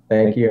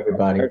 Thank you,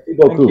 everybody.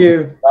 Thank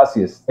you.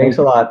 Gracias. Thanks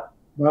a lot.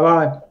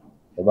 Bye-bye.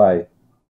 Bye-bye.